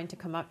wasn't going to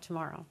come up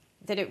tomorrow,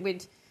 that it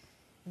would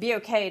be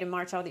okay to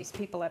march all these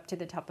people up to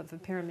the top of a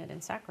pyramid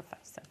and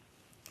sacrifice them?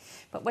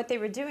 But what they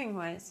were doing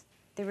was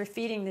they were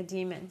feeding the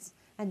demons,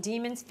 and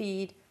demons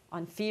feed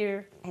on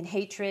fear and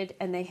hatred,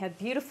 and they have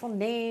beautiful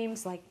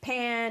names like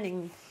Pan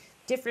and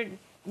different,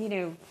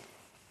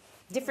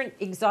 different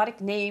exotic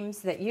names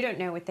that you don't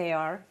know what they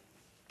are.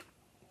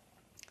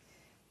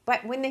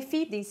 But when they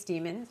feed these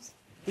demons,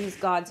 these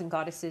gods and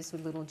goddesses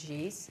with little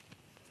g's,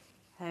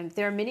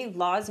 there are many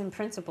laws and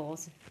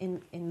principles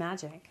in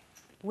magic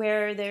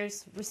where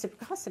there's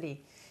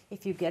reciprocity.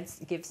 If you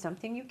give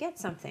something, you get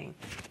something.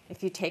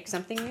 If you take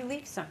something, you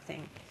leave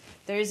something.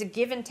 There is a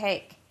give and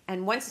take.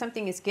 And once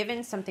something is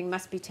given, something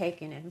must be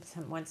taken. And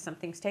once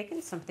something's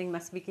taken, something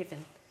must be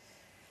given.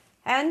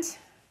 And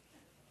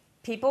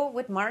people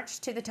would march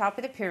to the top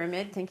of the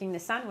pyramid thinking the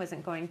sun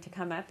wasn't going to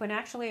come up, when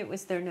actually it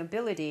was their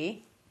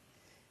nobility,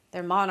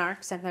 their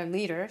monarchs and their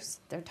leaders,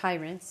 their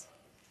tyrants,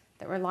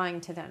 that were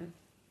lying to them.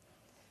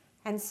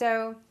 And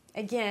so,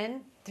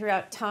 again,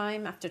 throughout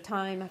time after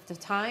time after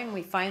time,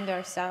 we find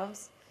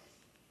ourselves,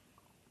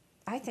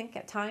 I think,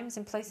 at times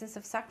in places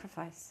of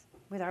sacrifice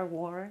with our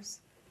wars.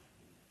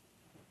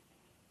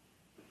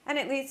 And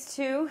it leads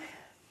to,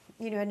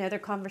 another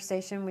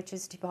conversation, which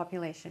is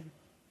depopulation.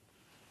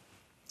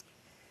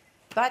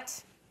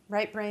 But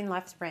right brain,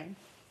 left brain,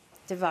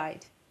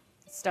 divide.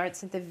 It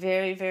starts at the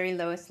very, very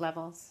lowest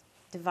levels.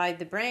 Divide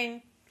the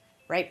brain,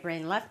 right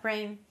brain, left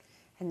brain,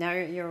 and now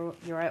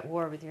you're at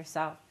war with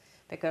yourself.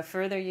 But go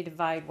further, you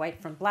divide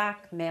white from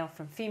black, male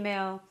from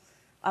female,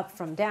 up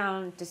from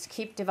down. Just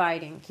keep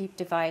dividing,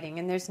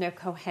 and there's no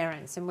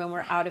coherence. And when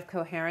we're out of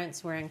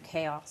coherence, we're in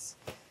chaos.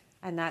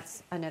 And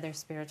that's another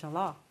spiritual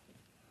law.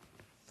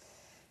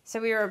 So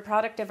we are a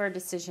product of our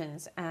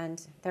decisions,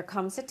 and there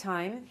comes a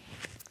time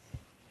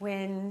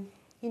when,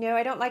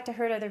 I don't like to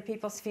hurt other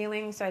people's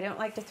feelings, so I don't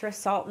like to throw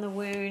salt in the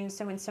wound.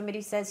 So when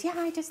somebody says, yeah,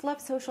 I just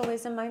love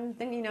socialism,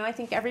 I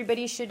think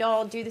everybody should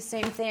all do the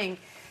same thing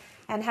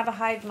and have a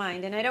hive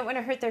mind, and I don't want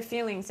to hurt their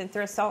feelings and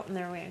throw salt in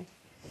their wound.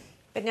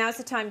 But now's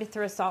the time to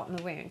throw salt in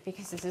the wound,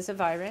 because this is a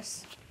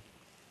virus,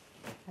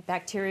 a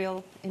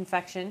bacterial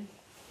infection.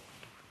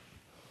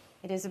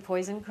 It is a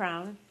poison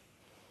crown,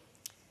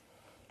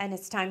 and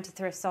it's time to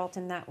throw salt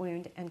in that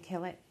wound and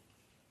kill it.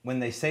 When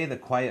they say the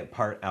quiet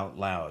part out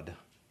loud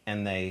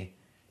and they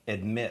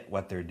admit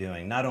what they're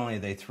doing, not only are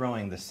they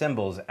throwing the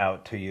symbols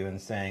out to you and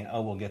saying,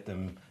 oh, we'll get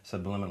them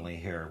subliminally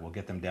here, we'll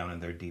get them down in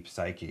their deep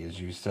psyche, as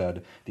you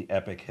said, the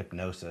epic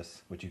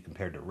hypnosis, which you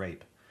compared to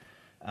rape.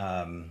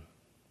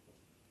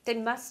 They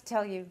must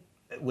tell you.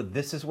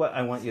 This is what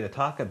I want you to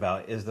talk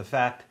about, is the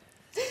fact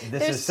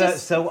this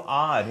is so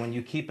odd. When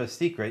you keep a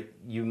secret,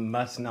 you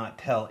must not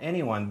tell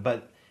anyone,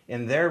 but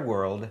in their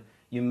world,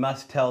 you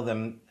must tell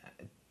them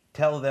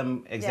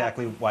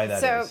exactly why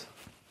that is. So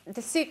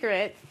the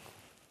secret,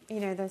 the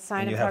sign of Hippocrates.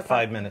 And you have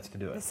 5 minutes to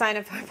do it. The sign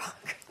of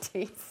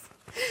Hippocrates.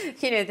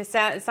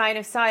 The sign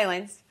of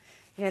silence.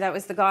 That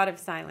was the god of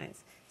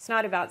silence. It's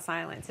not about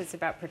silence, it's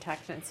about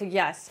protection. So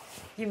yes,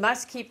 you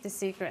must keep the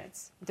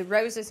secrets. The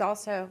rose is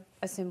also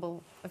a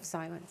symbol of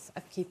silence,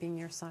 of keeping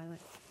your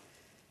silence.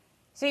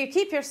 So you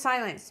keep your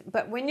silence,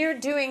 but when you're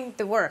doing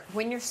the work,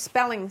 when you're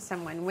spelling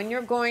someone, when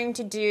you're going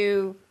to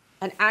do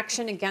an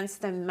action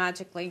against them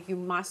magically, you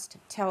must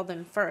tell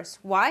them first.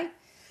 Why?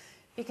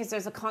 Because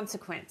there's a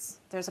consequence.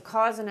 There's a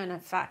cause and an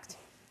effect.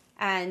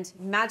 And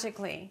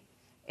magically,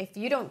 if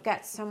you don't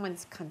get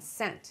someone's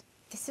consent,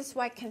 this is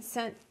why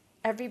consent,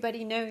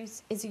 everybody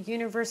knows, is a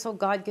universal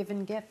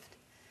God-given gift.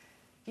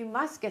 You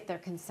must get their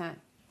consent,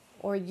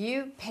 or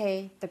you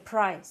pay the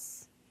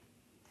price.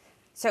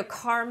 So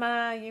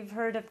karma, you've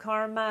heard of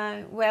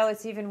karma. Well,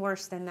 it's even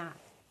worse than that.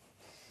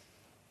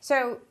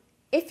 So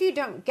if you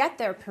don't get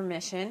their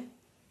permission,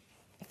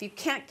 if you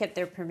can't get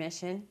their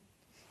permission,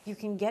 you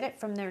can get it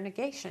from their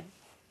negation.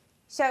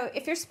 So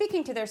if you're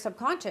speaking to their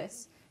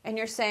subconscious and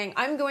you're saying,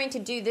 I'm going to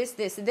do this,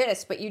 this,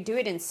 this, but you do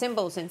it in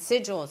symbols and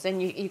sigils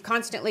and you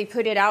constantly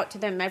put it out to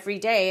them every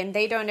day, and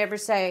they don't ever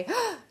say,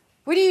 oh,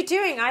 what are you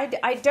doing?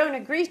 I don't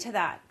agree to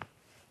that.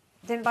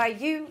 Then by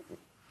you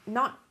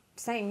not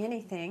saying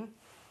anything,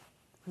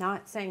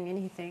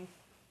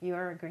 you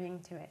are agreeing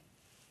to it.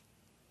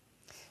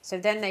 So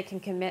then they can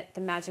commit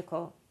the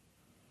magical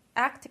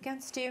act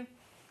against you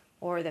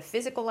or the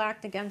physical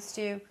act against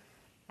you,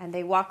 and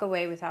they walk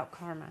away without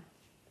karma.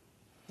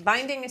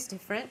 Binding is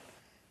different.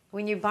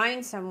 When you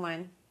bind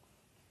someone,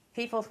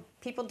 people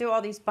do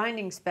all these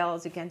binding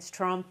spells against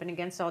Trump and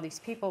against all these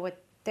people.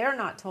 What they're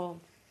not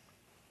told,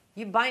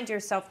 you bind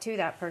yourself to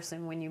that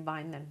person when you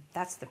bind them.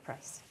 That's the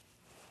price.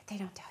 They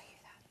don't tell you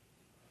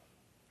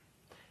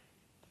that.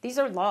 These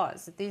are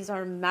laws. These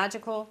are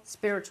magical,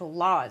 spiritual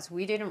laws.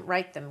 We didn't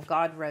write them.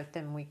 God wrote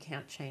them. We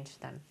can't change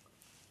them.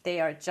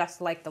 They are just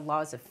like the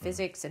laws of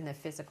physics in the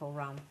physical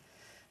realm.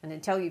 And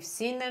until you've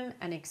seen them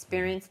and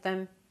experienced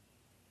them,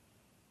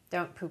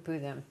 don't poo-poo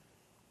them.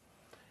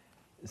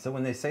 So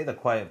when they say the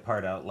quiet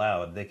part out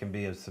loud, they can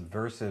be as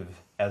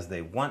subversive as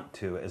they want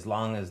to, as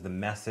long as the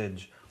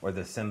message or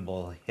the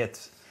symbol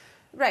hits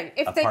Right.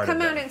 If a they part of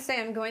come out them. and say,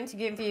 I'm going to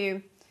give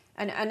you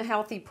an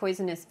unhealthy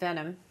poisonous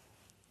venom,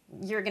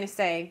 you're going to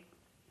say,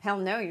 hell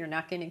no, you're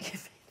not going to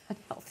give me an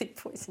unhealthy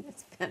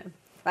poisonous venom,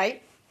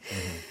 right?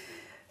 Mm-hmm.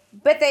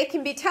 But they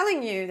can be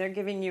telling you they're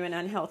giving you an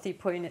unhealthy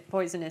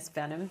poisonous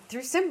venom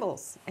through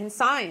symbols and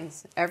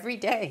signs every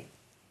day,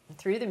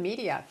 through the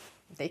media.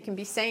 They can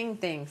be saying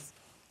things,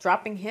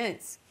 dropping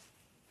hints,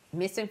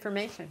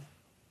 misinformation.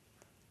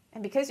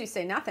 And because you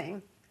say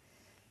nothing,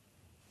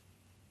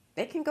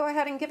 they can go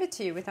ahead and give it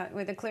to you with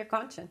a clear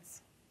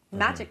conscience. Mm-hmm.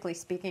 Magically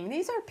speaking,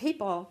 these are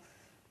people,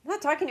 I'm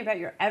not talking about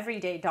your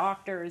everyday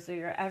doctors or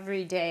your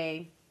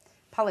everyday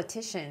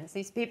politicians.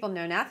 These people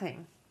know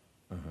nothing.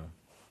 Mm-hmm.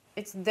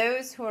 It's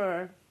those who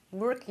are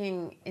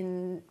working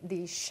in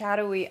the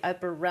shadowy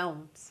upper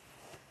realms,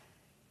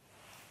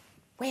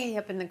 way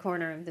up in the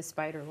corner of the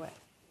spider web.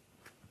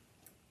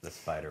 The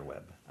spider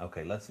web.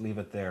 Okay, let's leave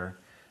it there.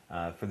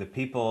 For the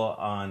people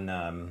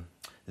on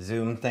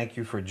Zoom, thank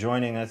you for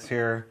joining us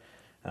here.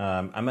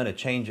 I'm going to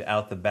change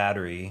out the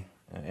battery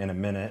in a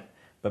minute,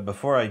 but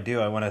before I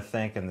do, I want to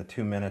thank, in the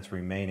 2 minutes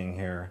remaining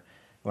here,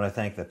 I want to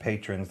thank the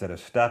patrons that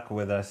have stuck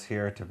with us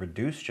here to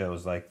produce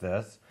shows like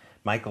this.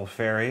 Michael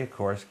Ferry, of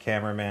course,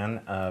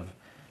 cameraman of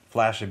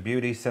Flash of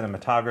Beauty,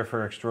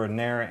 cinematographer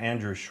extraordinaire.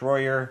 Andrew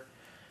Schroyer,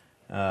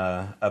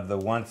 of the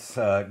once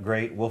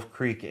great Wolf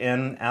Creek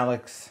Inn.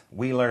 Alex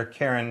Wheeler,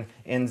 Karen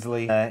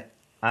Inslee,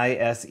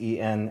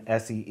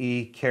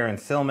 ISENSEE, Karen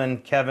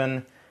Silman,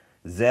 Kevin,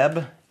 Zeb,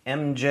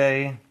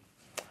 MJ,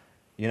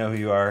 you know who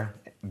you are,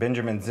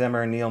 Benjamin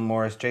Zimmer, Neil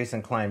Morris,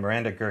 Jason Klein,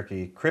 Miranda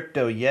Gerke,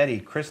 Crypto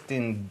Yeti,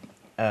 Kristen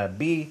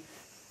B.,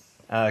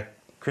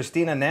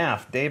 Christina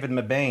Naff, David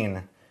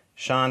Mabane,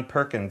 Sean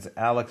Perkins,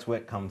 Alex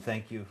Whitcomb,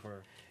 thank you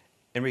for...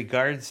 In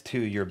regards to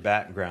your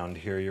background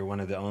here, you're one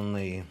of the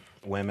only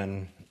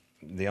women,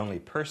 the only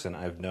person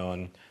I've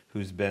known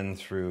who's been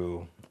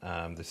through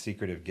the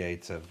secretive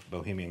gates of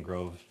Bohemian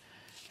Grove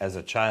as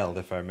a child,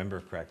 if I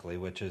remember correctly,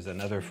 which is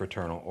another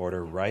fraternal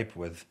order ripe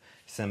with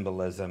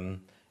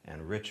symbolism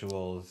and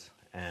rituals.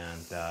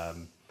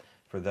 And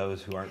for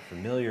those who aren't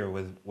familiar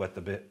with what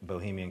the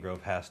Bohemian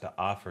Grove has to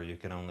offer, you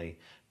can only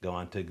go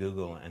onto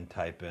Google and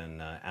type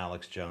in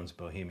Alex Jones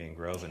Bohemian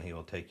Grove, and he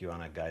will take you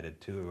on a guided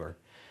tour.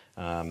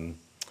 I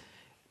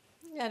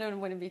don't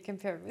want to be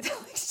compared with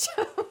Alex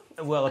Jones.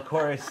 Well, of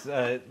course,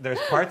 there's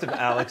parts of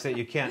Alex that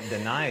you can't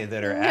deny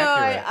that are No,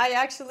 accurate. I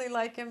actually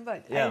like him,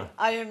 but Yeah.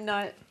 I am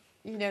not,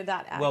 that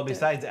active. Well,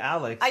 besides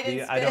Alex,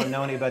 I don't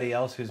know anybody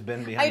else who's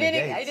been behind the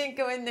gates. I didn't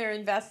go in there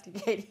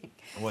investigating.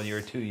 Well, you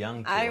were too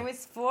young to. I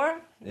was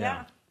 4.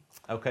 Yeah.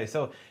 Okay,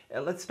 so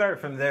let's start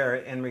from there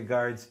in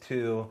regards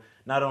to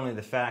not only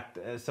the fact,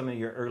 some of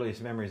your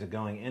earliest memories of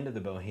going into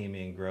the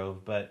Bohemian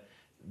Grove, but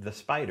the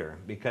spider,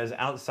 because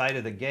outside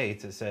of the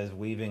gates it says,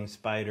 weaving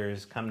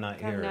spiders, come not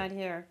here. Come not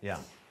here. Yeah.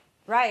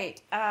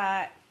 Right.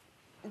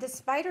 The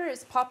spider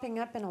is popping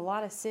up in a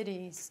lot of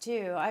cities,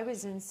 too. I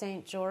was in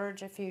St.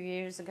 George a few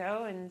years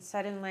ago, and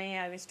suddenly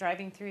I was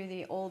driving through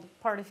the old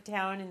part of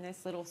town in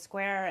this little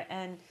square,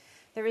 and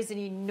there was an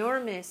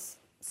enormous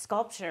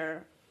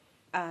sculpture,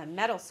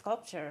 metal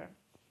sculpture,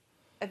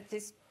 of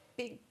this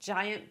big,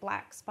 giant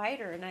black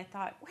spider. And I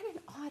thought, what an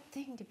odd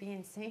thing to be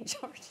in St.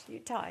 George,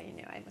 Utah.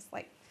 I was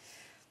like,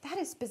 that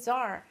is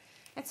bizarre.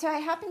 And so I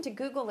happened to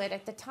Google it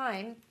at the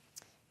time.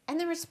 And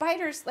there were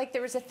spiders, like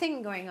there was a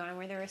thing going on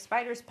where there were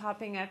spiders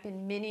popping up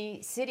in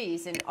many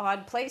cities in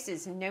odd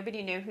places, and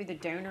nobody knew who the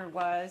donor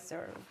was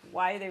or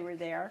why they were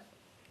there.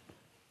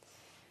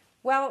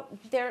 Well,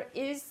 there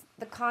is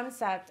the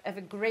concept of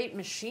a great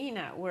machine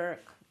at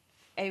work,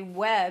 a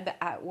web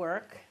at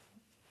work,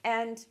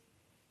 and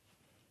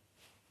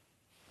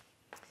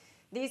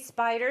these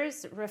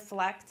spiders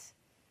reflect,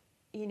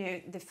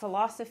 the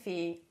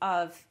philosophy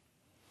of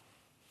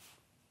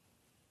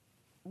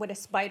what a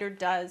spider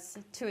does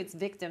to its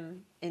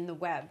victim in the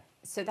web.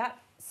 So that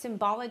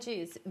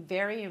symbology is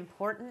very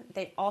important.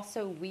 They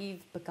also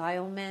weave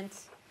beguilement,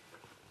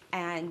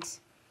 and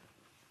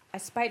a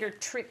spider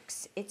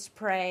tricks its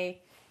prey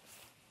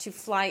to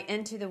fly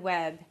into the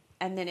web,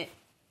 and then it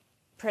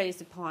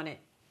preys upon it,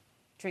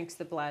 drinks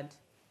the blood,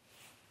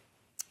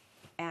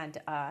 and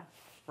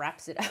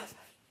wraps it up.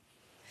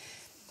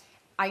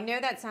 I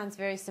know that sounds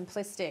very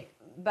simplistic,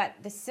 but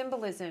the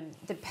symbolism,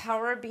 the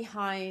power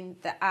behind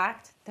the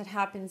act that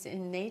happens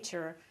in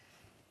nature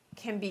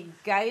can be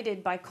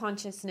guided by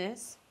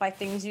consciousness, by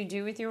things you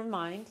do with your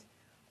mind,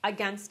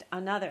 against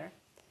another.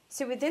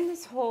 So within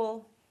this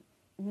whole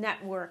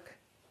network,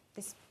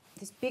 this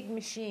big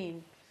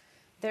machine,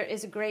 there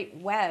is a great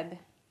web,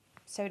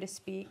 so to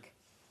speak,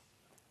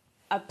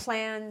 of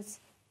plans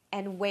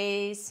and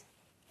ways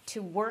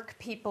to work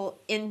people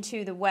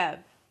into the web.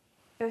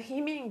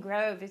 Bohemian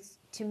Grove is,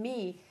 to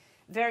me,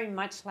 very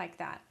much like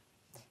that.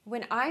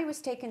 When I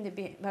was taken to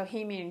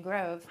Bohemian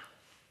Grove,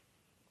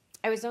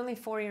 I was only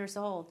 4 years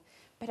old,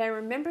 but I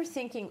remember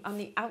thinking on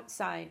the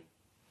outside,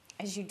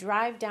 as you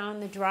drive down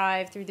the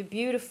drive through the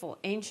beautiful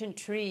ancient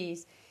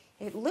trees,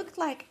 it looked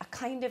like a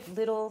kind of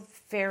little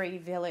fairy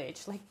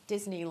village, like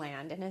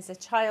Disneyland. And as a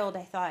child,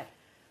 I thought,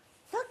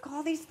 look,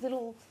 all these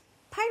little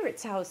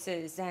pirates'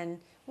 houses, and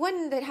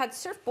one that had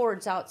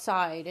surfboards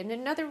outside, and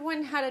another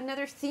one had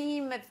another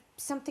theme of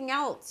something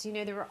else. You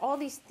know, there were all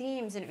these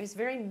themes, and it was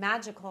very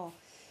magical.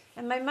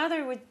 And my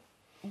mother would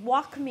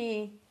walk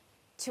me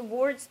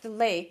towards the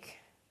lake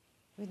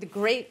with the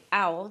great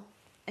owl,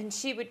 and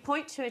she would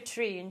point to a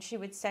tree, and she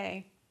would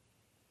say,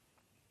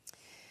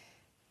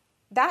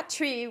 that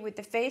tree with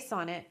the face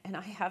on it, and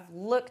I have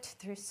looked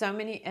through so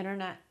many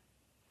internet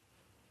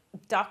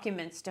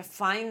documents to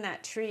find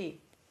that tree.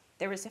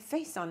 There was a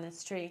face on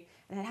this tree,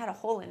 and it had a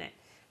hole in it.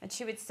 And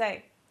she would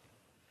say,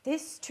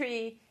 this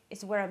tree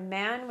is where a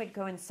man would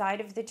go inside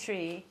of the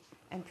tree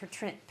and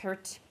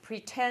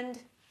pretend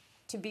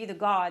to be the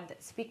God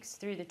that speaks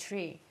through the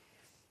tree.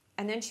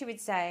 And then she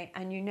would say,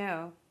 and you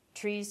know,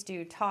 trees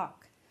do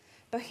talk.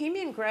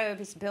 Bohemian Grove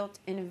is built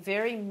in a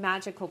very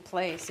magical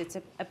place. It's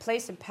a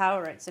place of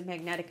power. It's a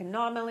magnetic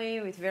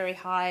anomaly with very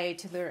high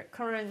telluric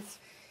currents.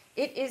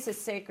 It is a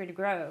sacred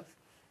grove.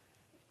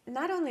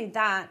 Not only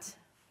that,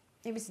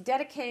 it was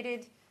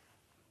dedicated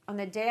on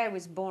the day I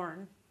was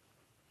born.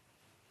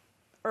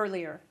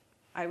 Earlier,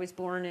 I was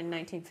born in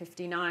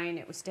 1959.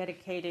 It was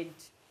dedicated,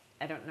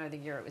 I don't know the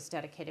year it was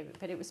dedicated,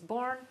 but it was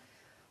born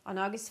on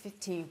August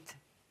 15th,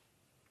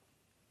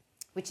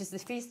 which is the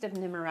feast of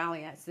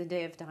Nimeralia. It's the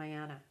day of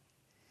Diana.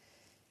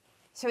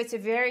 So it's a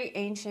very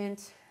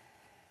ancient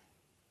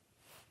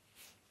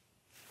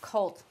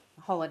cult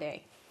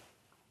holiday.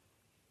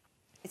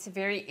 It's a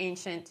very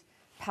ancient,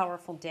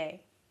 powerful day.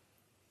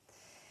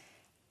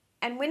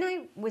 And when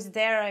I was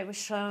there, I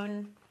was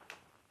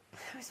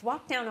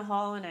walked down a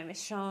hall and I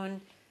was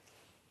shown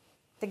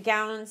the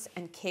gowns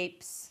and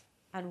capes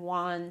and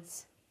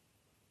wands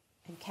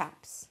and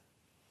caps.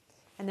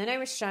 And then I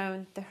was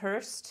shown the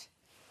hearse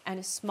and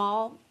a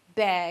small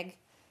bag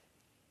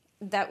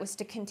that was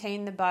to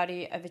contain the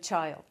body of a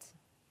child.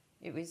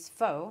 It was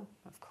faux,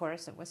 of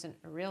course, it wasn't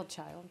a real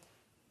child.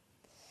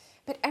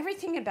 But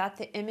everything about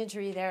the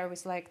imagery there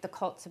was like the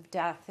cults of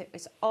death. It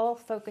was all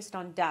focused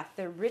on death.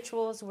 The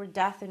rituals were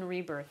death and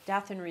rebirth,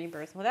 death and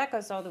rebirth. Well, that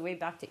goes all the way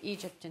back to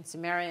Egypt and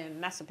Samaria and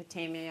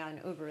Mesopotamia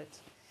and Ugarit.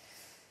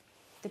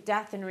 The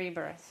death and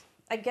rebirth.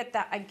 I get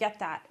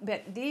that.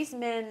 But these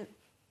men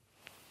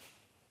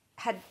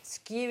had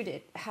skewed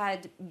it,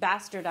 had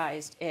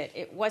bastardized it.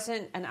 It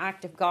wasn't an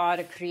act of God,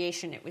 a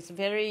creation. It was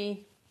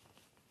very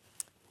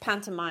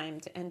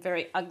pantomimed and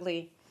very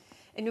ugly.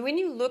 And when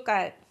you look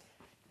at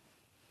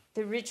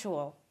the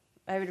ritual,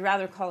 I would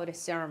rather call it a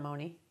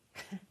ceremony.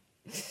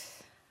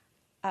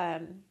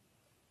 The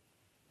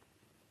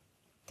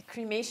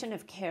cremation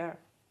of care.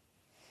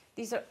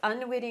 These are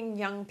unwitting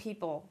young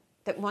people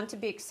that want to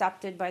be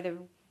accepted by the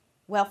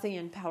wealthy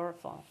and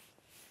powerful.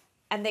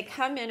 And they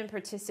come in and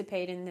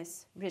participate in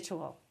this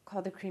ritual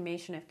called the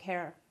cremation of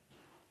care.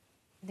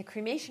 The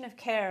cremation of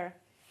care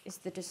is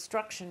the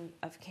destruction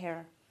of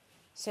care.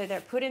 So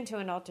they're put into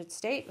an altered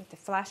state with the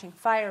flashing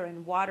fire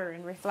and water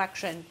and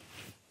reflection.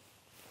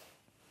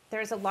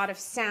 There's a lot of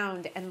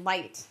sound and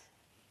light.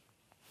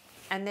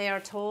 And they are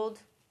told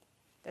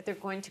that they're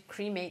going to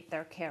cremate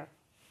their care.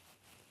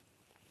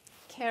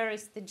 Care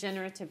is the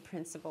generative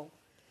principle.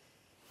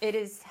 It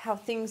is how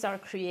things are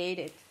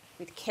created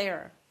with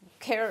care.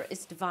 Care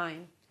is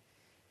divine.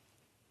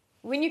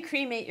 When you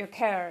cremate your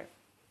care,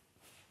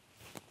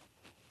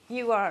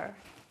 you are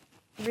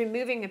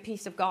removing a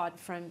piece of God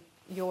from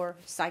your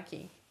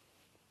psyche.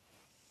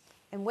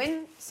 And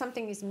when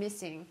something is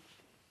missing,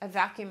 a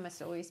vacuum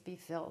must always be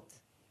filled.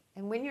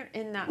 And when you're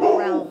in that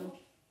realm,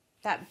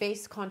 that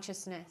base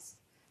consciousness,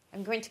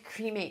 I'm going to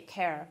cremate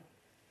care.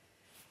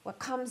 What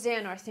comes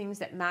in are things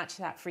that match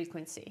that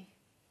frequency.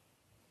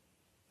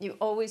 You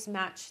always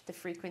match the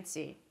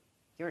frequency.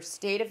 Your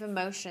state of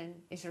emotion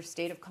is your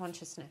state of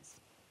consciousness.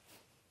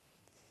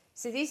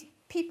 So these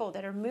people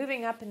that are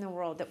moving up in the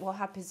world that will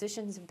have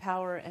positions of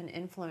power and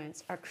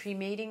influence are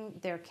cremating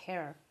their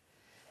care.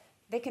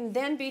 They can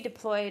then be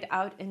deployed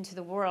out into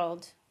the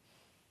world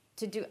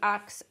to do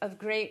acts of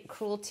great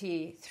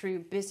cruelty through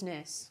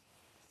business,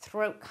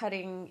 throat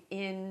cutting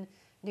in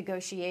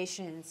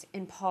negotiations,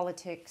 in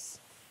politics.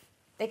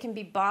 They can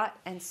be bought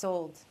and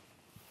sold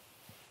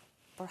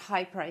for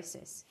high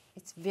prices.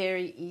 It's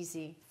very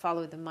easy.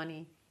 Follow the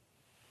money.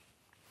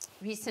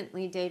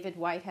 Recently, David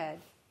Whitehead,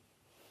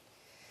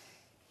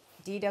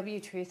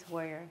 DW Truth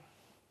Warrior,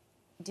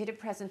 did a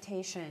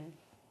presentation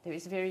that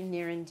was very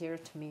near and dear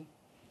to me.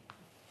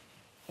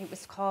 It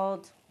was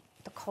called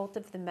The Cult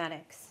of the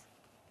Medics.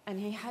 And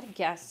he had a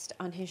guest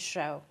on his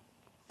show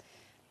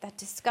that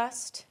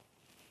discussed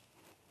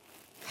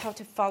how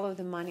to follow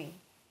the money.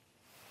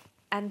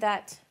 And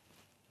that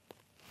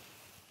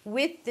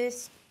with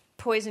this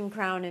Poison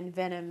Crown and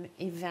Venom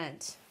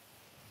event,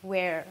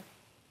 where,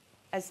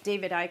 as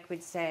David Icke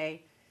would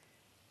say,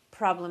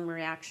 problem,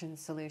 reaction,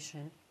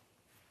 solution,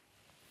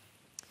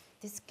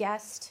 this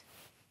guest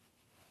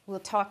will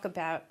talk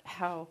about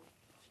how,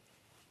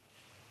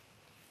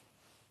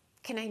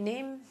 can I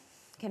name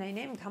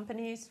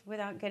companies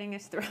without getting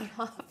us thrown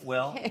off?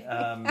 Well,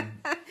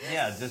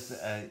 yeah, just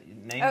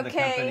name the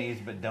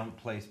companies, but don't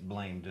place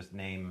blame. Just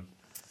name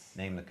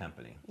the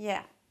company.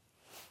 Yeah.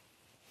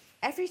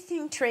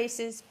 everything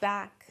traces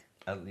back.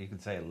 You can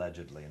say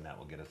allegedly, and that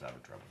will get us out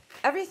of trouble.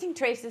 Everything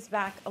traces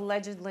back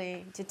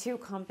allegedly to two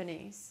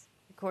companies,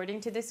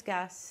 according to this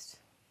guest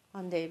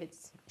on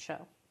David's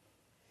show.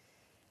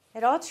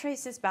 It all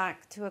traces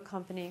back to a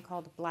company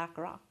called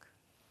BlackRock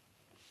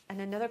and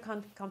another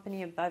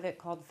company above it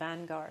called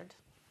Vanguard.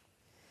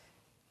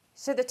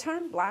 So the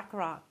term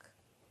BlackRock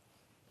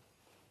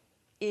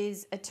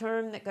is a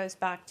term that goes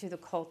back to the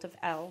cult of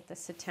El, the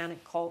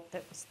satanic cult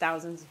that was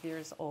thousands of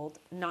years old,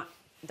 not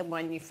the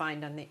one you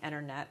find on the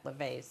internet,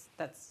 LaVey's.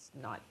 That's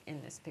not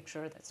in this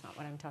picture. That's not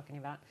what I'm talking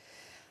about.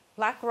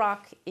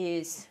 BlackRock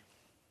is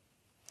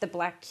the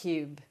black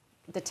cube,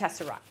 the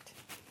tesseract,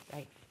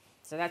 right?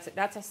 So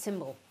that's a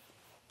symbol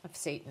of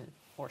Satan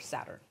or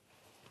Saturn.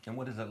 And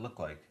what does it look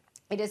like?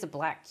 It is a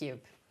black cube.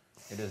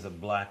 It is a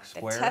black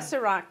square? The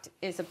tesseract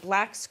is a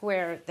black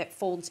square that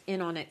folds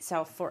in on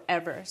itself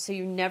forever, so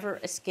you never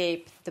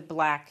escape the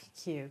black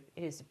cube.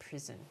 It is a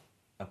prison.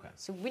 Okay.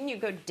 So when you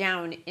go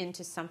down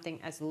into something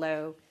as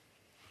low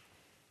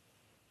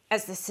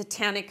as the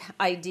satanic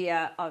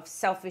idea of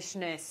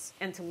selfishness,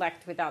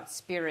 intellect without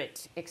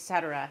spirit,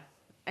 etc.,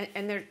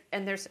 and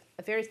there's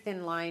a very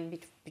thin line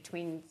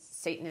between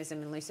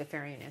Satanism and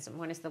Luciferianism.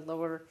 One is the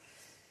lower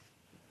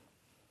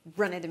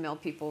run-of-the-mill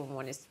people, and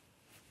one is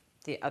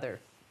the other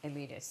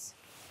elitists.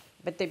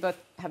 But they both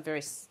have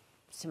very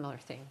similar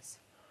things.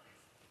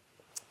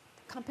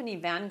 The company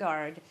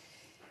Vanguard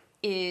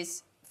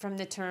is from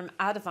the term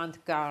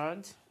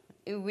avant-garde,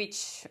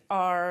 which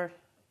are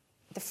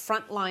the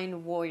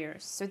frontline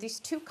warriors. So these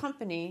two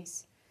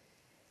companies,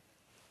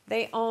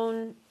 they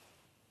own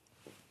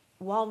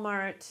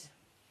Walmart,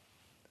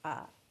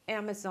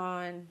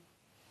 Amazon.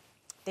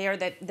 They are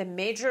the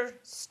major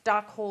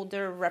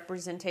stockholder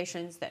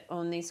representations that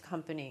own these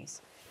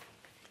companies.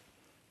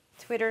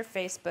 Twitter,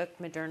 Facebook,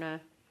 Moderna,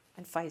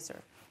 and Pfizer,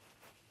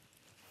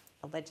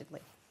 allegedly.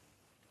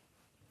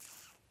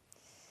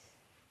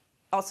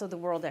 Also, the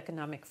World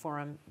Economic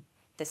Forum,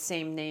 the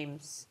same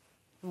names,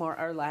 more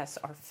or less,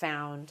 are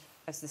found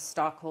as the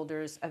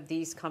stockholders of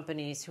these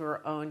companies who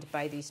are owned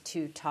by these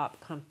two top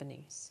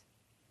companies.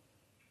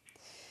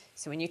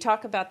 So when you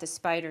talk about the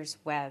spider's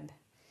web,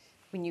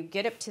 when you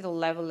get up to the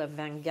level of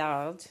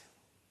Vanguard,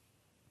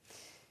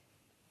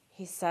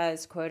 he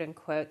says, quote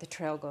unquote, the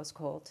trail goes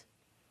cold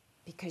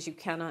because you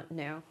cannot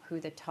know who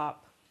the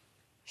top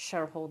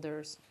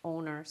shareholders,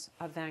 owners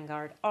of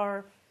Vanguard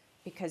are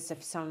because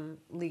of some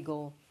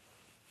legal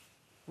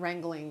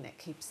wrangling that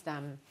keeps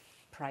them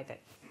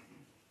private.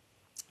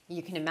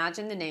 You can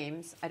imagine the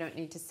names, I don't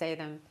need to say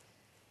them,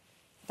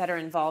 that are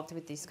involved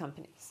with these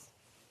companies.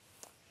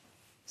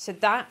 So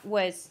that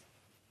was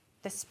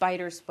the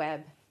spider's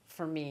web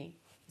for me.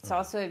 It's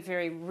also a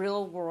very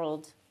real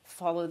world,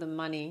 follow the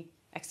money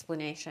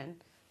explanation.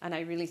 And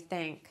I really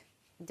thank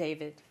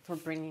David for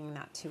bringing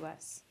that to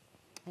us.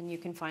 And you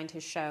can find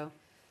his show.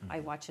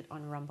 I watch it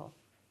on Rumble.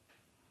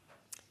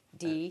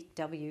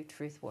 DW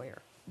Truth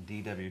Warrior.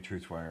 DW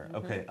Truth Warrior.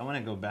 Okay, I want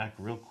to go back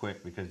real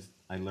quick because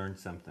I learned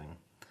something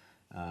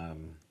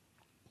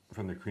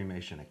from the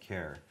cremation of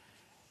care.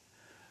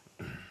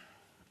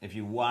 If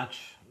you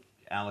watch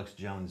Alex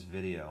Jones'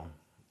 video,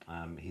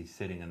 he's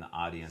sitting in the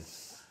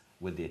audience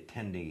with the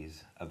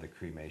attendees of the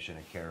cremation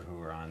of care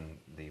who are on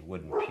the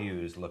wooden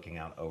pews looking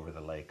out over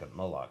the lake of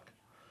Moloch.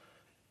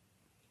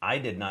 I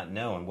did not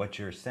know, and what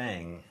you're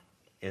saying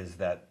is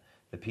that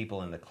the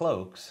people in the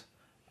cloaks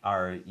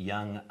are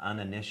young,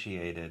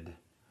 uninitiated,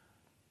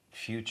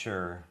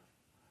 future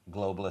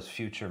globalists,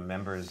 future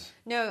members.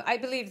 No, I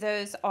believe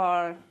those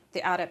are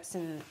the adepts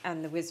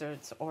and the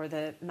wizards or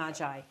the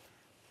magi.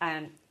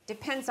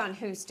 Depends on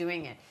who's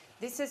doing it.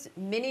 This is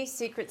many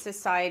secret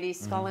societies,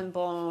 Skull and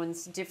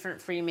Bones,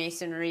 different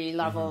Freemasonry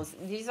levels.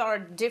 These are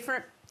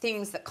different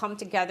things that come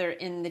together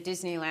in the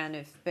Disneyland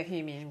of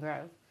Bohemian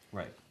Grove.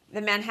 Right. The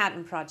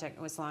Manhattan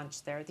Project was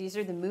launched there. These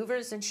are the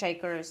movers and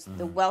shakers,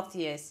 the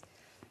wealthiest,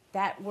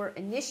 that were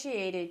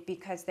initiated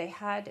because they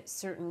had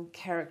certain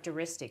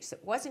characteristics.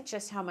 It wasn't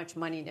just how much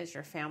money does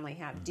your family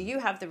have. Do you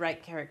have the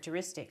right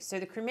characteristics?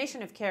 So the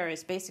cremation of care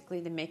is basically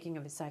the making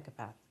of a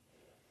psychopath.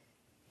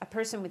 A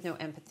person with no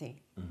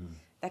empathy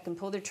that can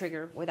pull the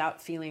trigger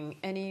without feeling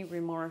any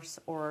remorse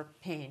or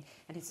pain.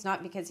 And it's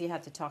not because he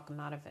had to talk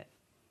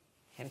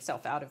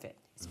himself out of it.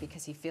 It's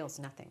because he feels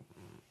nothing.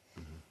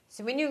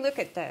 So when you look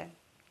at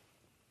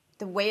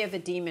the way of a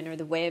demon or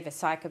the way of a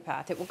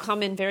psychopath, it will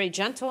come in very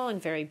gentle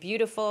and very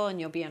beautiful, and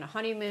you'll be on a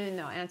honeymoon.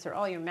 They'll answer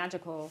all your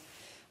magical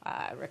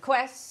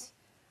requests.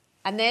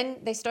 And then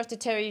they start to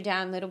tear you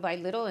down little by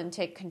little and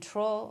take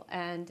control.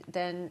 And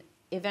then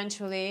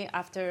eventually,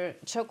 after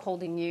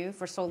chokeholding you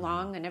for so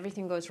long and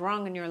everything goes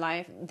wrong in your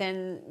life,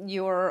 then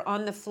you're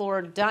on the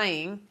floor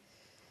dying.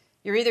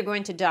 You're either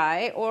going to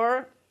die,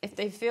 or if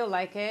they feel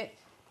like it,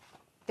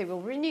 they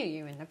will renew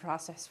you, and the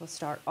process will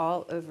start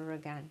all over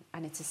again.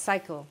 And it's a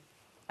cycle.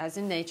 As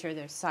in nature,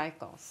 there's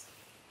cycles.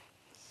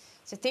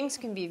 So things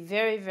can be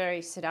very,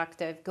 very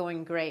seductive,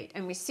 going great.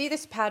 And we see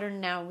this pattern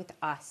now with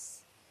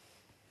us.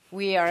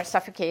 We are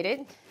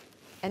suffocated,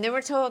 and then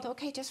we're told,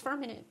 okay, just for a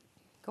minute,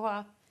 go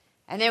off.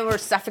 And then we're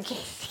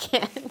suffocated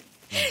again.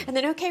 And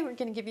then, okay, we're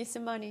going to give you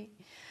some money.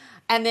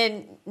 And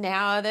then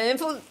now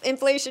the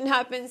inflation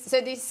happens. So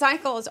these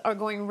cycles are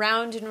going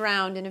round and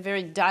round in a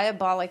very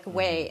diabolic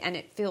way, and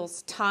it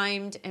feels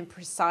timed and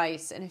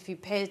precise. And if you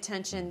pay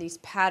attention, these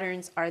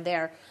patterns are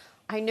there.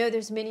 I know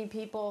there's many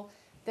people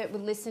that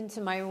would listen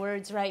to my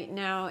words right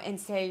now and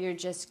say you're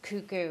just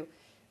cuckoo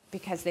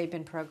because they've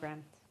been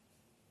programmed.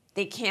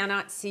 They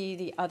cannot see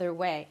the other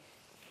way.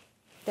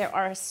 There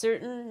are a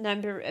certain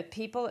number of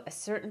people, a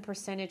certain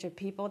percentage of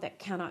people that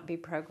cannot be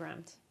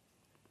programmed.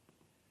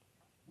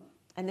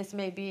 And this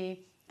may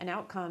be an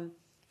outcome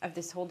of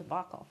this whole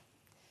debacle.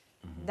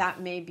 Mm-hmm.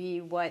 That may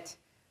be what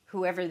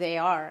whoever they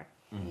are,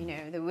 you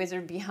know, the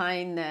Wizard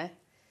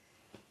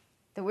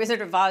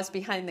of Oz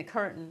behind the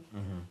curtain.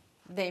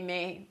 They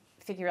may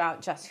figure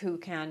out just who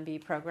can be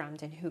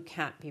programmed and who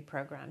can't be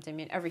programmed. I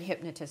mean, every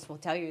hypnotist will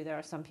tell you there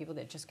are some people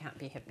that just can't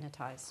be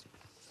hypnotized.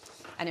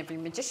 And every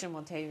magician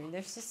will tell you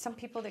there's just some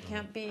people that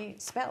can't be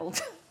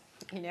spelled.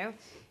 You know,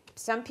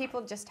 some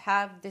people just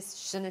have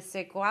this je ne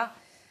sais quoi.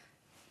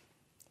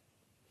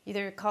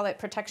 Either call it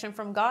protection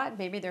from God,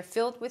 maybe they're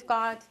filled with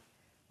God.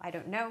 I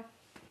don't know.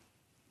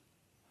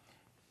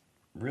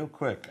 Real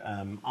quick,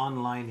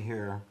 online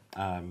here,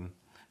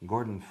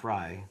 Gordon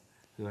Fry,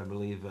 who I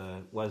believe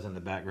was in the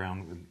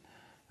background.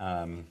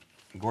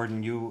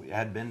 Gordon, you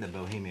had been to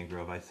Bohemian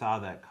Grove. I saw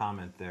that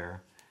comment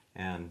there,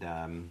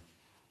 and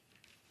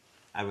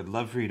I would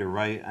love for you to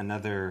write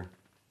another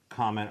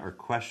comment or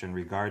question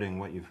regarding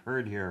what you've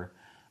heard here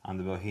on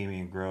the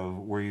Bohemian Grove.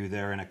 Were you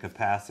there in a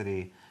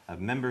capacity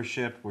of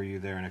membership? Were you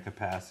there in a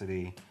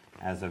capacity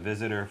as a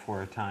visitor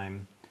for a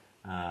time?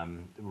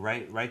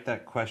 Write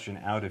that question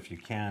out if you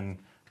can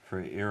for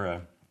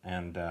Ira,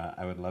 and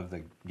I would love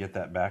to get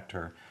that back to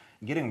her.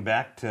 Getting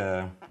back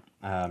to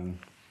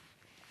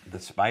the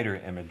spider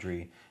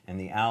imagery and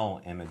the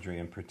owl imagery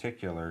in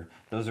particular,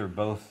 those are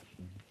both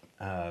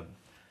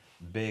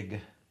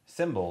big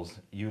symbols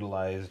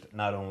utilized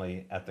not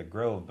only at the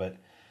Grove, but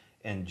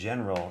in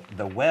general.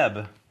 The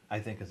web, I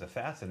think, is a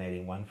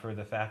fascinating one for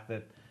the fact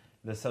that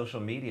the social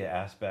media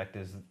aspect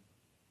is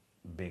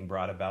being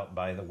brought about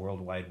by the World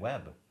Wide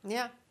Web.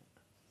 Yeah.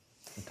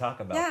 Talk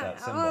about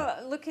that symbol.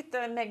 Oh, look at the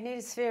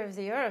magnetosphere of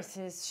the Earth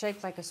is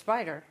shaped like a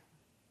spider.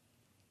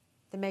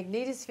 The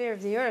magnetosphere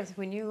of the Earth,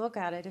 when you look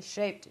at it, is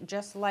shaped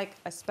just like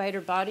a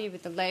spider body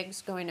with the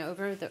legs going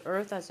over the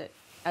Earth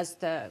as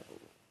the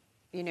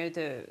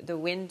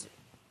wind,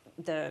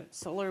 the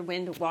solar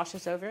wind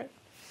washes over it.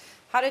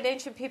 How did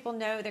ancient people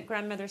know that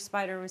Grandmother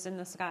Spider was in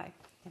the sky?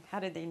 And how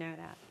did they know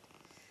that?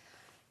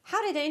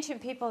 How did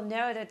ancient people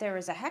know that there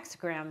was a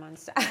hexagram on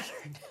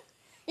Saturn?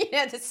 You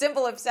know, the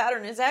symbol of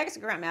Saturn is a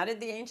hexagram. How did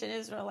the ancient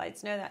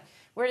Israelites know that?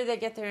 Where did they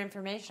get their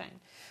information?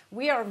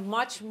 We are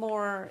much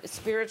more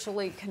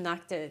spiritually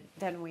connected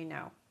than we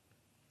know,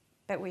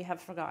 but we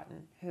have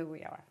forgotten who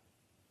we are.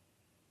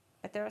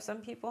 But there are some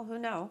people who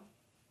know.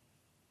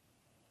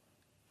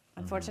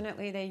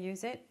 Unfortunately, they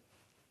use it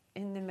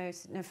in the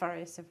most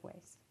nefarious of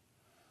ways.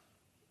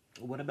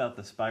 What about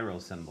the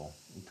spiral symbol?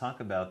 Talk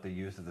about the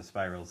use of the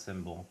spiral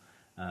symbol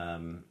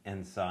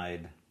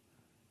inside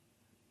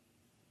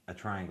a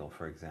triangle,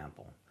 for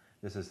example.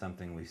 This is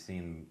something we've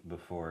seen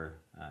before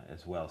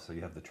as well. So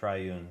you have the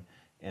triune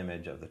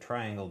image of the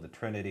triangle, the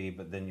Trinity,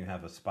 but then you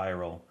have a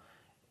spiral,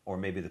 or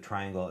maybe the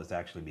triangle is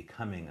actually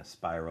becoming a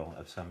spiral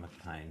of some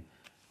kind,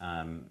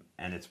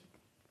 and it's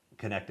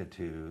connected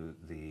to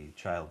the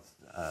child's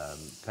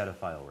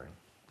pedophile ring.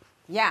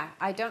 Yeah,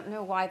 I don't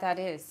know why that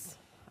is.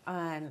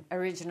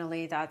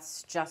 Originally,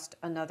 that's just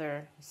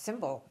another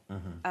symbol.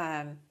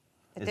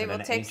 Is it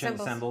an ancient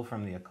symbol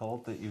from the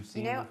occult that you've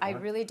seen before? I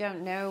really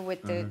don't know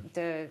what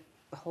the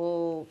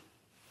whole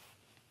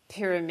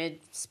pyramid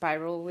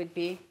spiral would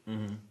be.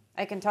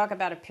 I can talk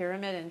about a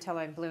pyramid until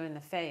I'm blue in the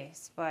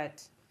face,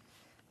 but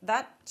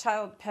that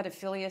child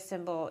pedophilia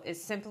symbol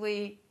is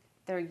simply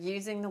they're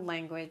using the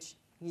language,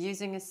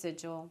 using a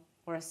sigil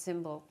or a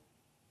symbol.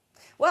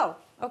 Well,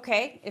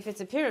 okay, if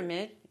it's a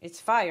pyramid, it's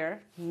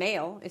fire,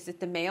 male. Is it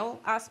the male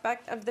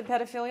aspect of the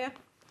pedophilia?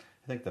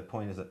 I think the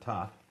point is at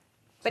top.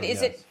 But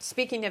is it,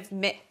 speaking of,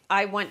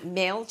 I want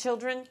male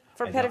children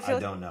for pedophilia? I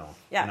don't know.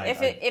 Yeah,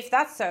 if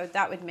that's so,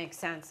 that would make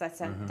sense.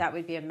 That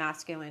would be a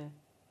masculine,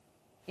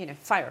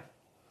 fire,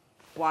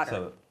 water.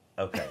 So,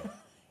 okay.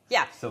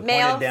 Yeah, so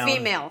male,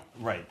 female.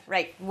 Right.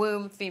 Right,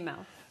 womb,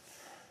 female.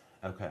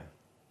 Okay.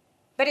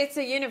 But it's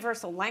a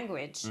universal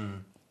language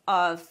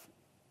of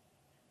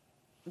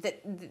that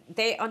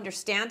they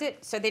understand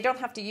it, so they don't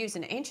have to use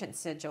an ancient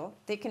sigil.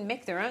 They can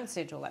make their own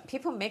sigil.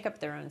 People make up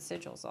their own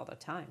sigils all the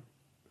time.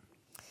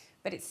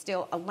 But it's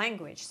still a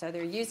language. So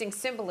they're using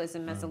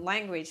symbolism as a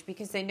language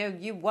because they know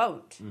you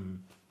won't.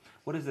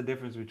 What is the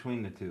difference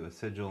between the two, a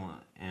sigil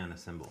and a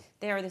symbol?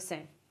 They are the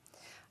same.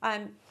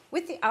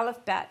 With the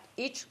alphabet,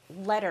 each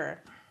letter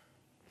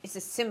is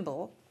a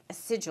symbol, a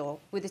sigil,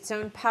 with its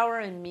own power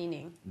and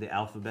meaning. The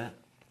alphabet?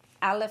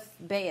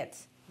 Aleph-bet,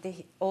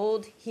 the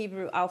old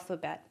Hebrew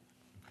alphabet.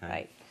 Okay.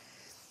 Right.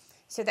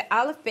 So the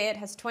alphabet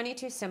has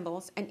 22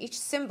 symbols, and each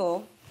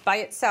symbol by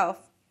itself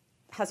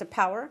has a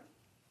power.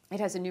 It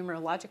has a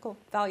numerological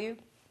value.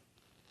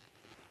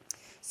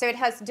 So it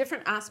has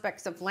different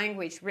aspects of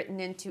language written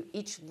into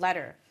each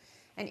letter.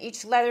 And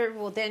each letter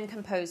will then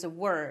compose a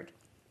word.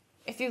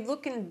 If you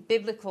look in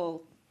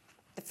biblical,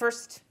 the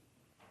first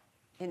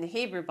in the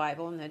Hebrew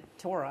Bible, in the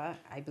Torah,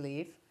 I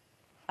believe,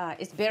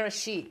 is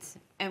Bereshit.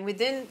 And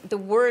within the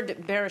word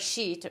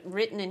Bereshit,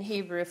 written in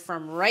Hebrew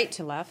from right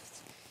to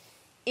left,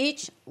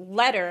 each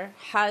letter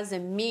has a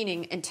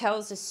meaning and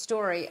tells a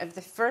story of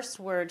the first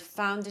word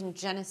found in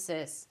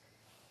Genesis.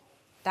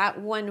 That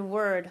one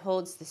word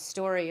holds the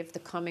story of the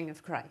coming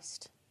of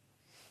Christ.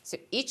 So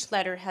each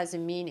letter has a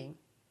meaning.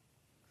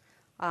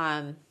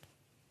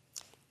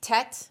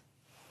 Tet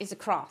is a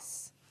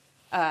cross.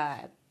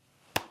 I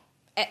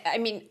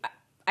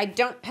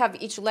don't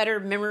have each letter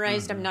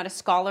memorized. I'm not a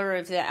scholar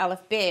of the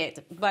Aleph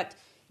Bet, but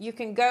you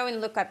can go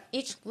and look up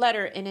each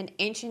letter in an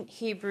ancient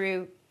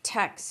Hebrew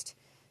text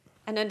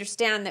and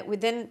understand that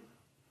within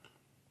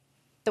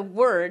the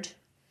word,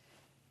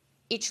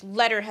 each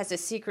letter has a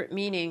secret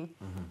meaning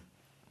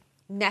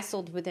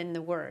nestled within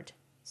the word.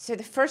 So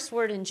the first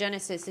word in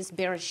Genesis is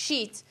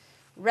Bereshit,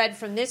 read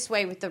from this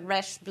way with the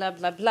resh, blah,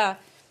 blah, blah.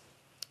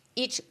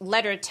 Each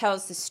letter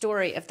tells the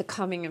story of the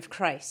coming of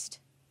Christ.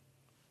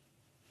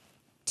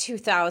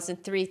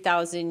 2,000,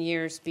 3,000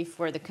 years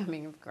before the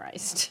coming of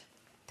Christ.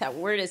 That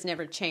word has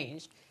never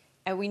changed.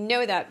 And we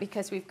know that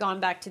because we've gone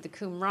back to the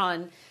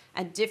Qumran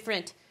and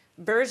different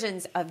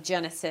versions of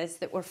Genesis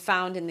that were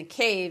found in the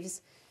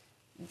caves,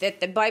 that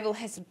the Bible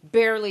has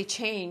barely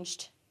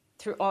changed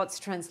through all its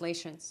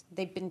translations.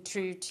 They've been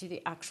true to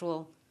the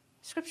actual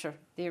scripture,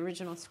 the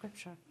original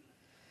scripture.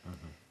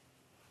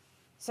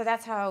 So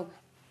that's how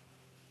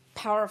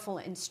powerful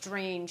and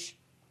strange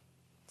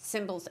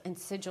symbols and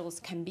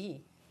sigils can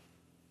be,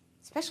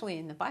 especially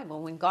in the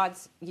Bible when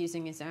God's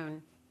using his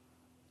own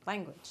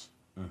language.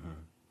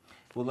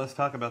 Well, let's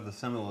talk about the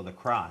symbol of the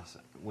cross.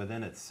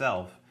 Within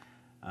itself,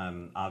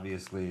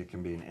 obviously it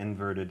can be an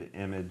inverted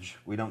image.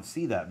 We don't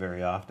see that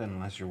very often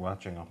unless you're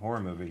watching a horror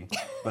movie.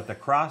 But the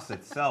cross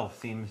itself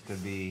seems to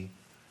be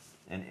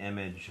an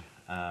image,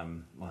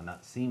 well,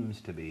 not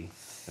seems to be.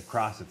 The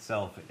cross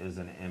itself is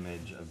an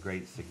image of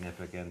great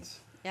significance.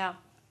 Yeah.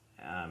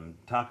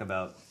 Talk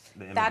about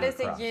the image That of is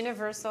the cross. a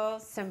universal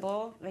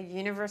symbol, a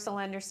universal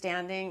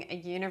understanding, a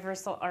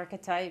universal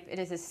archetype. It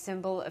is a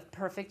symbol of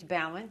perfect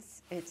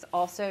balance. It's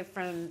also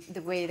from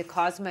the way the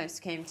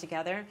cosmos came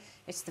together.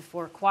 It's the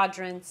four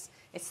quadrants.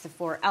 It's the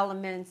four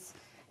elements.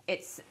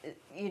 It's,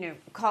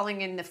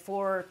 calling in the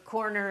four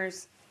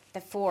corners,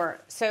 the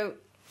four. So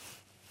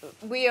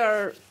we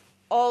are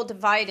all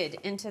divided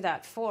into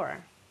that four.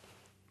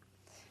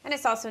 And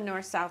it's also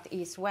north, south,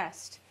 east,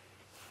 west.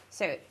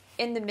 So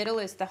in the middle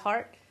is the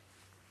heart.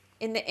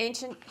 In the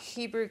ancient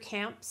Hebrew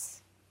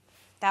camps,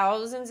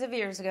 thousands of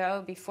years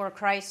ago, before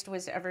Christ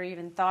was ever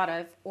even thought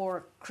of,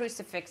 or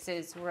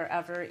crucifixes were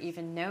ever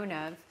even known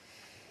of,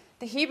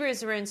 the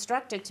Hebrews were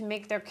instructed to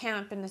make their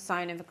camp in the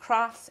sign of a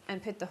cross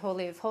and put the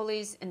Holy of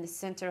Holies in the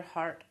center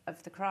heart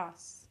of the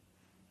cross.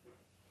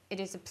 It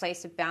is a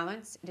place of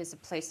balance. It is a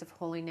place of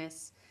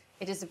holiness.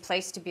 It is a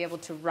place to be able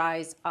to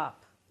rise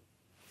up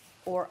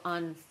or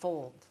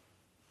unfold.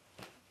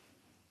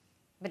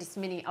 But it's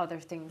many other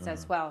things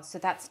as well. So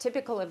that's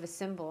typical of a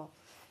symbol.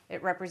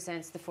 It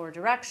represents the four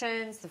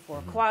directions, the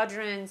four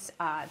quadrants,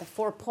 the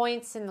 4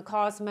 points in the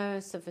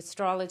cosmos of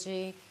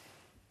astrology.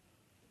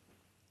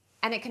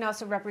 And it can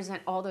also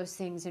represent all those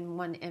things in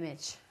one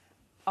image,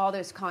 all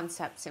those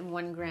concepts in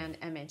one grand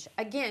image.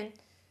 Again,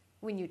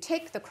 when you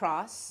take the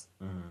cross,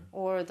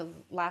 or the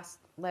last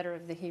letter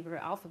of the Hebrew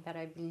alphabet,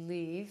 I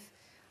believe,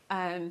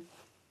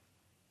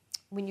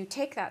 when you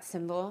take that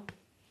symbol,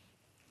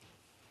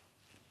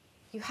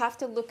 you have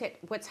to look at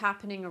what's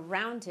happening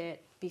around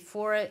it,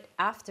 before it,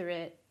 after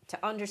it, to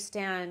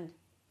understand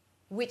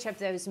which of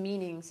those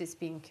meanings is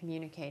being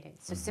communicated.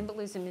 So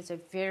symbolism is a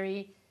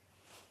very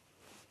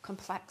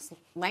complex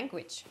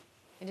language.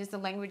 It is the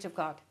language of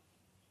God.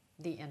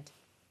 The end.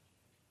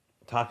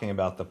 Talking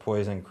about the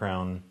poison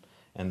crown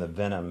and the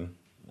venom,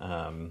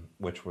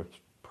 which was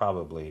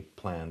probably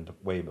planned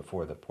way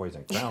before the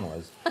poison crown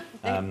was.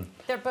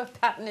 They're both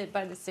patented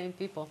by the same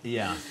people.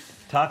 Yeah.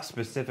 Talk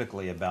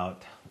specifically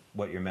about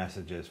what your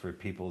message is for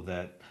people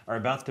that are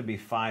about to be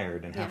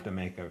fired and have to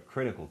make a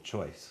critical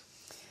choice.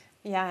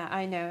 Yeah,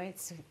 I know.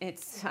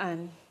 It's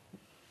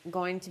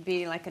going to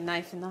be like a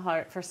knife in the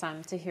heart for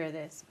some to hear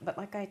this. But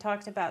like I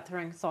talked about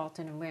throwing salt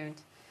in a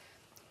wound,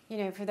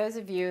 for those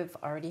of you who've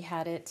already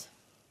had it,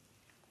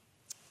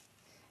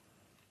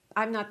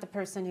 I'm not the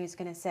person who's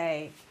going to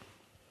say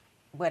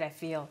what I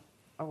feel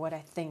or what I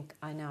think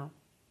I know.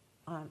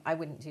 I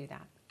wouldn't do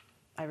that.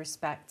 I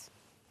respect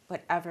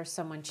whatever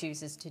someone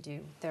chooses to do,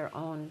 their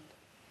own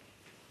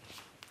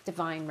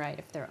divine right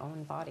of their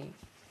own body.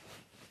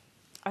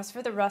 As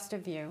for the rest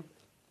of you,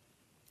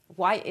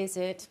 why is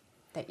it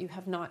that you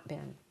have not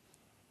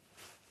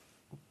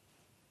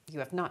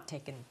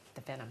taken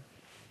the venom?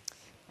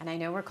 And I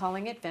know we're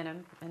calling it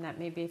venom, and that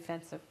may be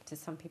offensive to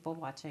some people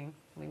watching.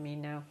 We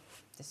mean no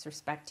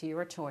disrespect to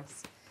your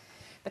choice.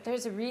 But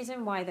there's a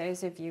reason why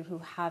those of you who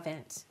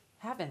haven't.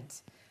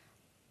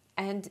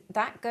 And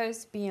that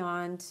goes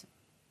beyond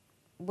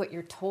what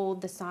you're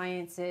told the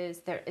science is.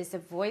 There is a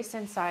voice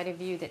inside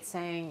of you that's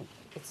saying,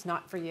 it's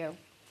not for you.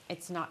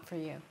 It's not for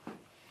you.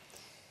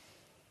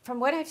 From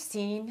what I've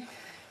seen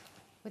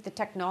with the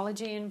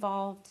technology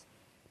involved,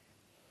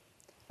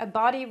 a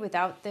body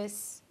without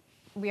this,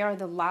 we are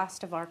the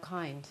last of our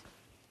kind.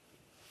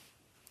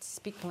 To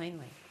speak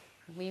plainly,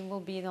 we will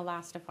be the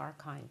last of our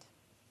kind.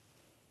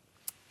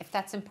 If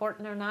that's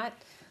important or not,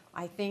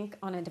 I think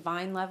on a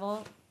divine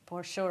level,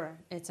 for sure,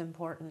 it's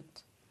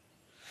important.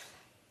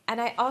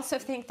 And I also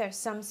think there's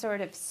some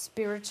sort of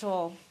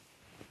spiritual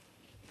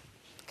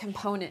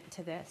component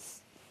to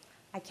this.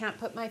 I can't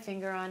put my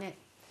finger on it,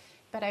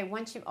 but I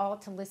want you all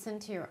to listen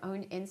to your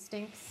own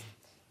instincts.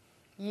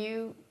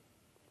 You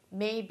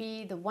may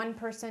be the one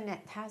person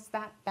that has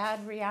that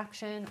bad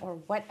reaction or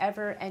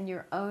whatever, and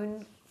your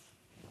own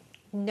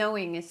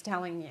knowing is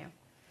telling you.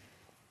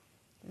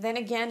 Then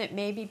again, it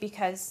may be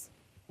because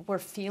we're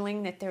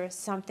feeling that there is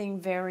something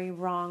very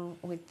wrong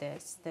with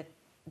this, that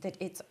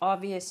it's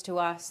obvious to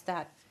us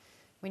that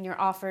when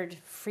you're offered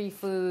free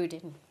food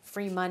and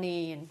free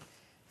money and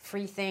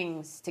free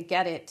things to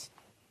get it,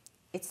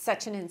 it's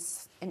such an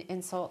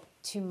insult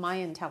to my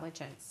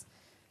intelligence.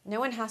 No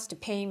one has to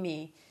pay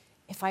me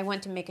if I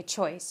want to make a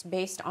choice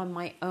based on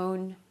my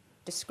own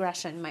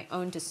discretion, my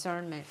own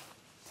discernment.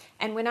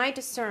 And when I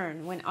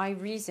discern, when I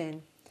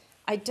reason,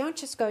 I don't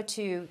just go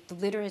to the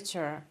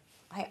literature,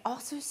 I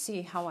also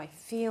see how I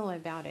feel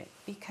about it,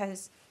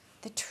 because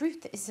the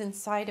truth is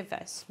inside of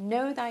us.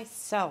 Know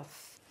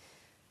thyself.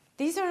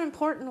 These are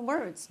important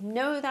words.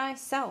 Know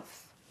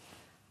thyself.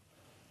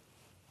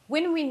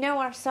 When we know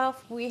ourselves,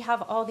 we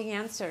have all the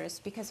answers,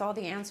 because all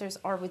the answers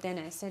are within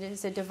us. It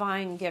is a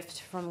divine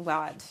gift from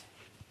God.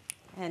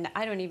 And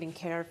I don't even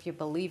care if you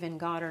believe in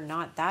God or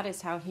not. That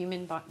is how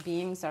human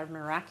beings are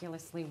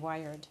miraculously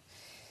wired.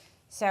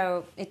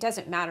 So it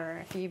doesn't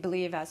matter if you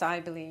believe as I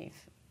believe.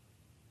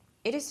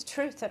 It is the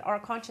truth that our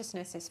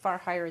consciousness is far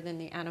higher than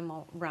the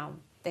animal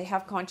realm. They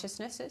have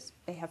consciousnesses,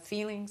 they have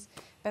feelings,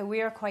 but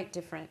we are quite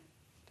different.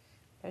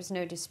 There's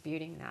no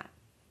disputing that.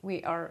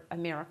 We are a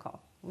miracle.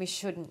 We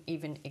shouldn't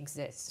even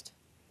exist.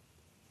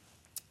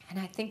 And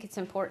I think it's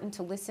important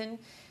to listen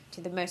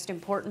to the most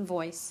important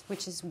voice,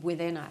 which is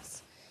within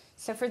us.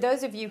 So for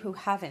those of you who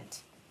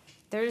haven't,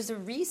 there's a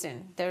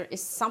reason. There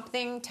is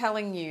something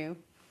telling you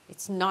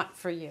it's not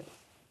for you.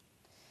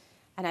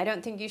 And I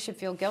don't think you should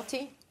feel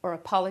guilty or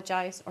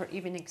apologize or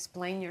even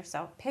explain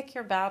yourself. Pick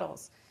your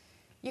battles.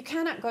 You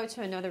cannot go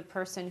to another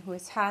person who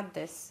has had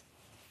this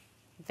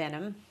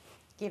venom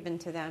given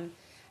to them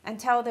and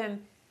tell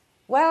them,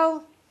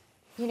 well,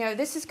 you know,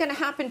 this is going to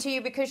happen to you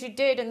because you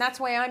did, and that's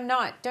why I'm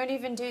not. Don't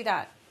even do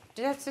that.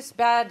 That's just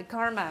bad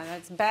karma.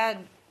 That's bad,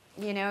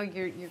 you know,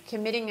 you're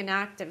committing an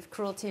act of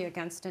cruelty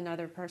against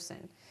another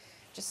person.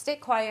 Just stay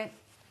quiet,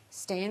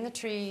 stay in the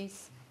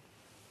trees,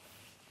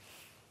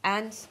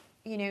 and,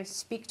 you know,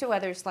 speak to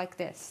others like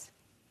this.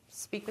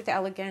 Speak with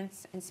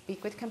elegance and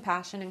speak with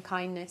compassion and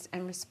kindness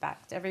and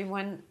respect.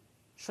 Everyone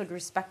should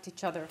respect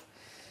each other.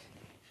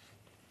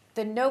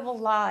 The noble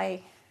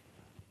lie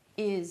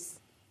is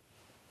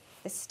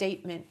the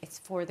statement, it's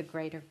for the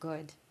greater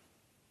good.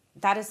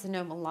 That is the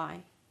noble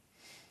lie.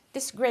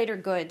 This greater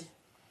good,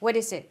 what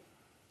is it?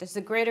 Does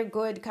the greater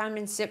good come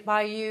and sit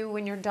by you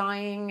when you're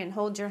dying and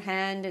hold your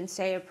hand and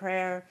say a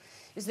prayer?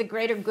 Is the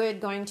greater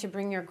good going to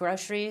bring your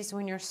groceries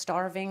when you're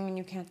starving and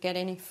you can't get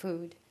any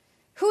food?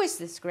 Who is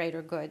this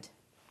greater good?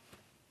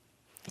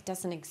 It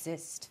doesn't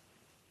exist.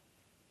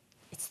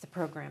 It's the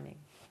programming.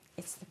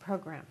 It's the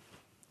program.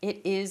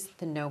 It is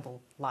the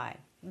noble lie.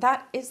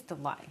 That is the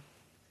lie.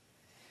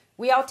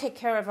 We all take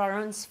care of our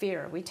own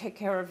sphere. We take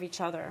care of each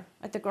other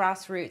at the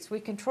grassroots. We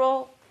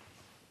control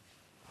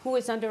who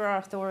is under our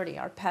authority,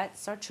 our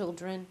pets, our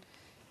children.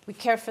 We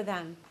care for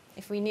them.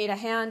 If we need a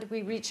hand,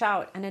 we reach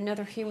out, and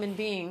another human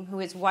being who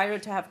is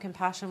wired to have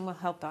compassion will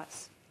help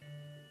us.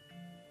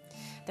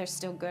 There's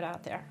still good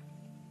out there.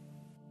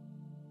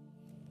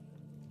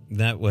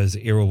 That was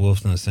Ira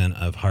Wolfnesen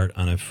of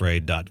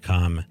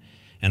HeartUnafraid.com.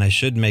 And I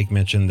should make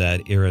mention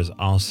that Ira's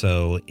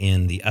also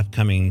in the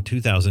upcoming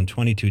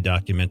 2022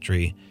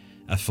 documentary,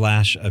 A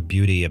Flash of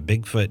Beauty, a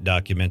Bigfoot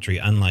documentary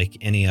unlike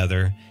any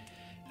other.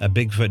 A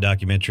Bigfoot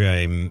documentary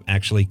I'm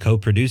actually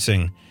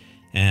co-producing,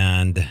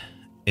 and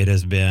it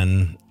has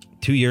been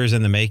 2 years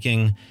in the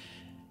making.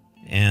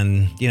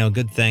 And, you know,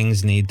 good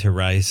things need to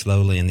rise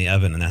slowly in the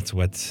oven, and that's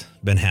what's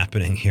been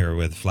happening here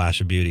with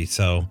Flash of Beauty.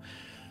 So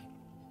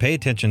pay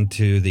attention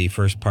to the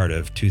first part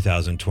of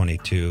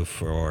 2022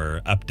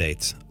 for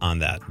updates on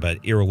that. But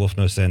Ira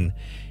Wolfnesen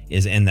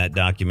is in that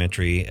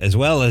documentary, as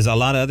well as a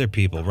lot of other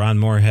people. Ron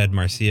Moorhead,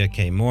 Marcia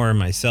K. Moore,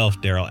 myself,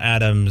 Daryl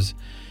Adams.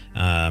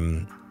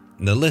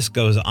 The list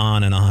goes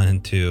on and on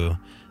into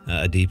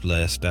a deep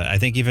list. I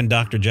think even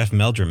Dr. Jeff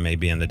Meldrum may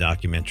be in the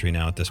documentary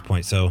now at this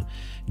point. So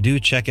do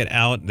check it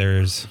out.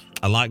 There's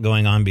a lot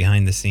going on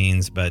behind the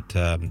scenes, but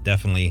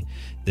definitely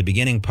the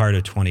beginning part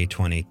of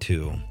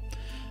 2022.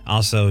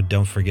 Also,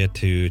 don't forget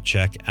to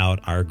check out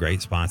our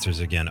great sponsors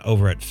again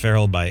over at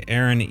Feral by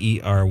Aaron,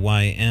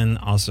 ERYN.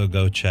 Also,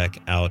 go check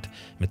out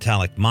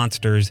Metallic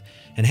Monsters.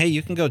 And hey,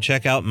 you can go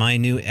check out my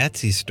new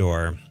Etsy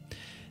store.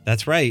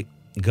 That's right.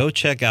 Go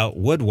check out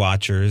Wood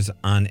Watchers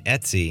on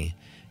Etsy.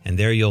 And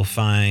there you'll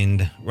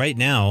find, right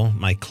now,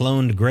 my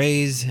cloned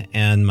Greys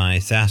and my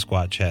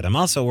Sasquatch head. I'm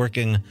also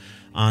working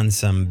on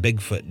some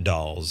Bigfoot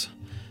dolls.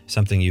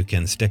 Something you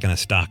can stick in a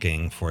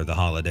stocking for the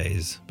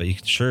holidays. But you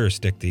can sure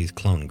stick these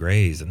clone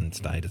Greys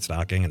inside a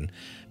stocking and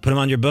put them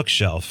on your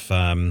bookshelf.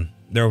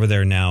 They're over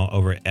there now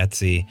over at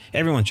Etsy.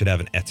 Everyone should have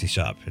an Etsy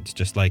shop. It's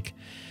just like,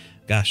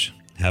 gosh,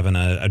 having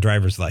a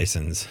driver's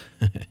license.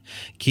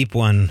 Keep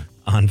one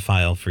on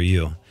file for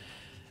you.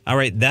 All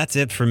right, that's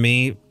it for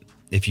me.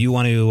 If you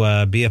want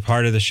to be a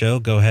part of the show,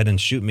 go ahead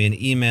and shoot me an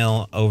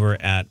email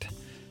over at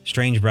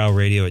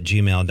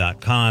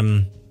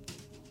strangebrowradio@gmail.com.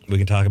 We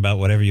can talk about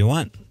whatever you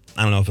want.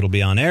 I don't know if it'll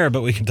be on air,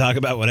 but we can talk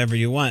about whatever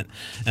you want.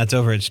 That's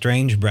over at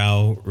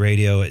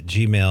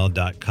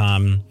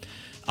strangebrowradio@gmail.com.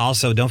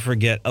 Also, don't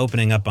forget,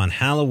 opening up on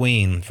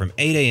Halloween from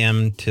 8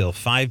 a.m. till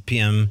 5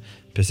 p.m.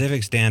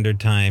 Pacific Standard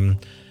Time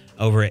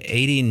over at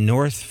 80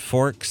 North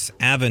Forks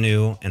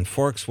Avenue in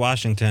Forks,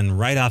 Washington,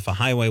 right off of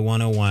Highway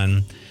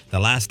 101. The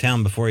last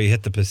town before you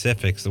hit the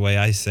Pacifics, the way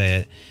I say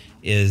it,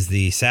 is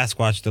the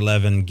Sasquatch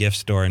 11 gift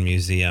store and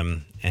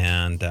museum.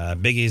 And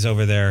Biggie's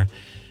over there,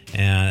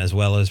 and as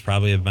well as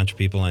probably a bunch of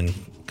people in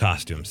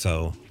costumes.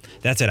 So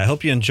that's it. I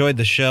hope you enjoyed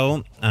the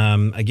show.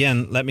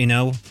 Again, let me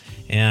know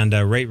and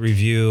rate,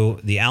 review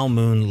the Al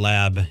Moon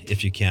Lab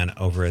if you can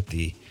over at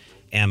the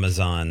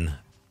Amazon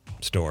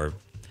store.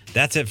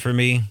 That's it for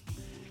me.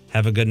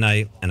 Have a good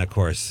night. And of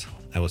course,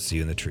 I will see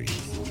you in the trees.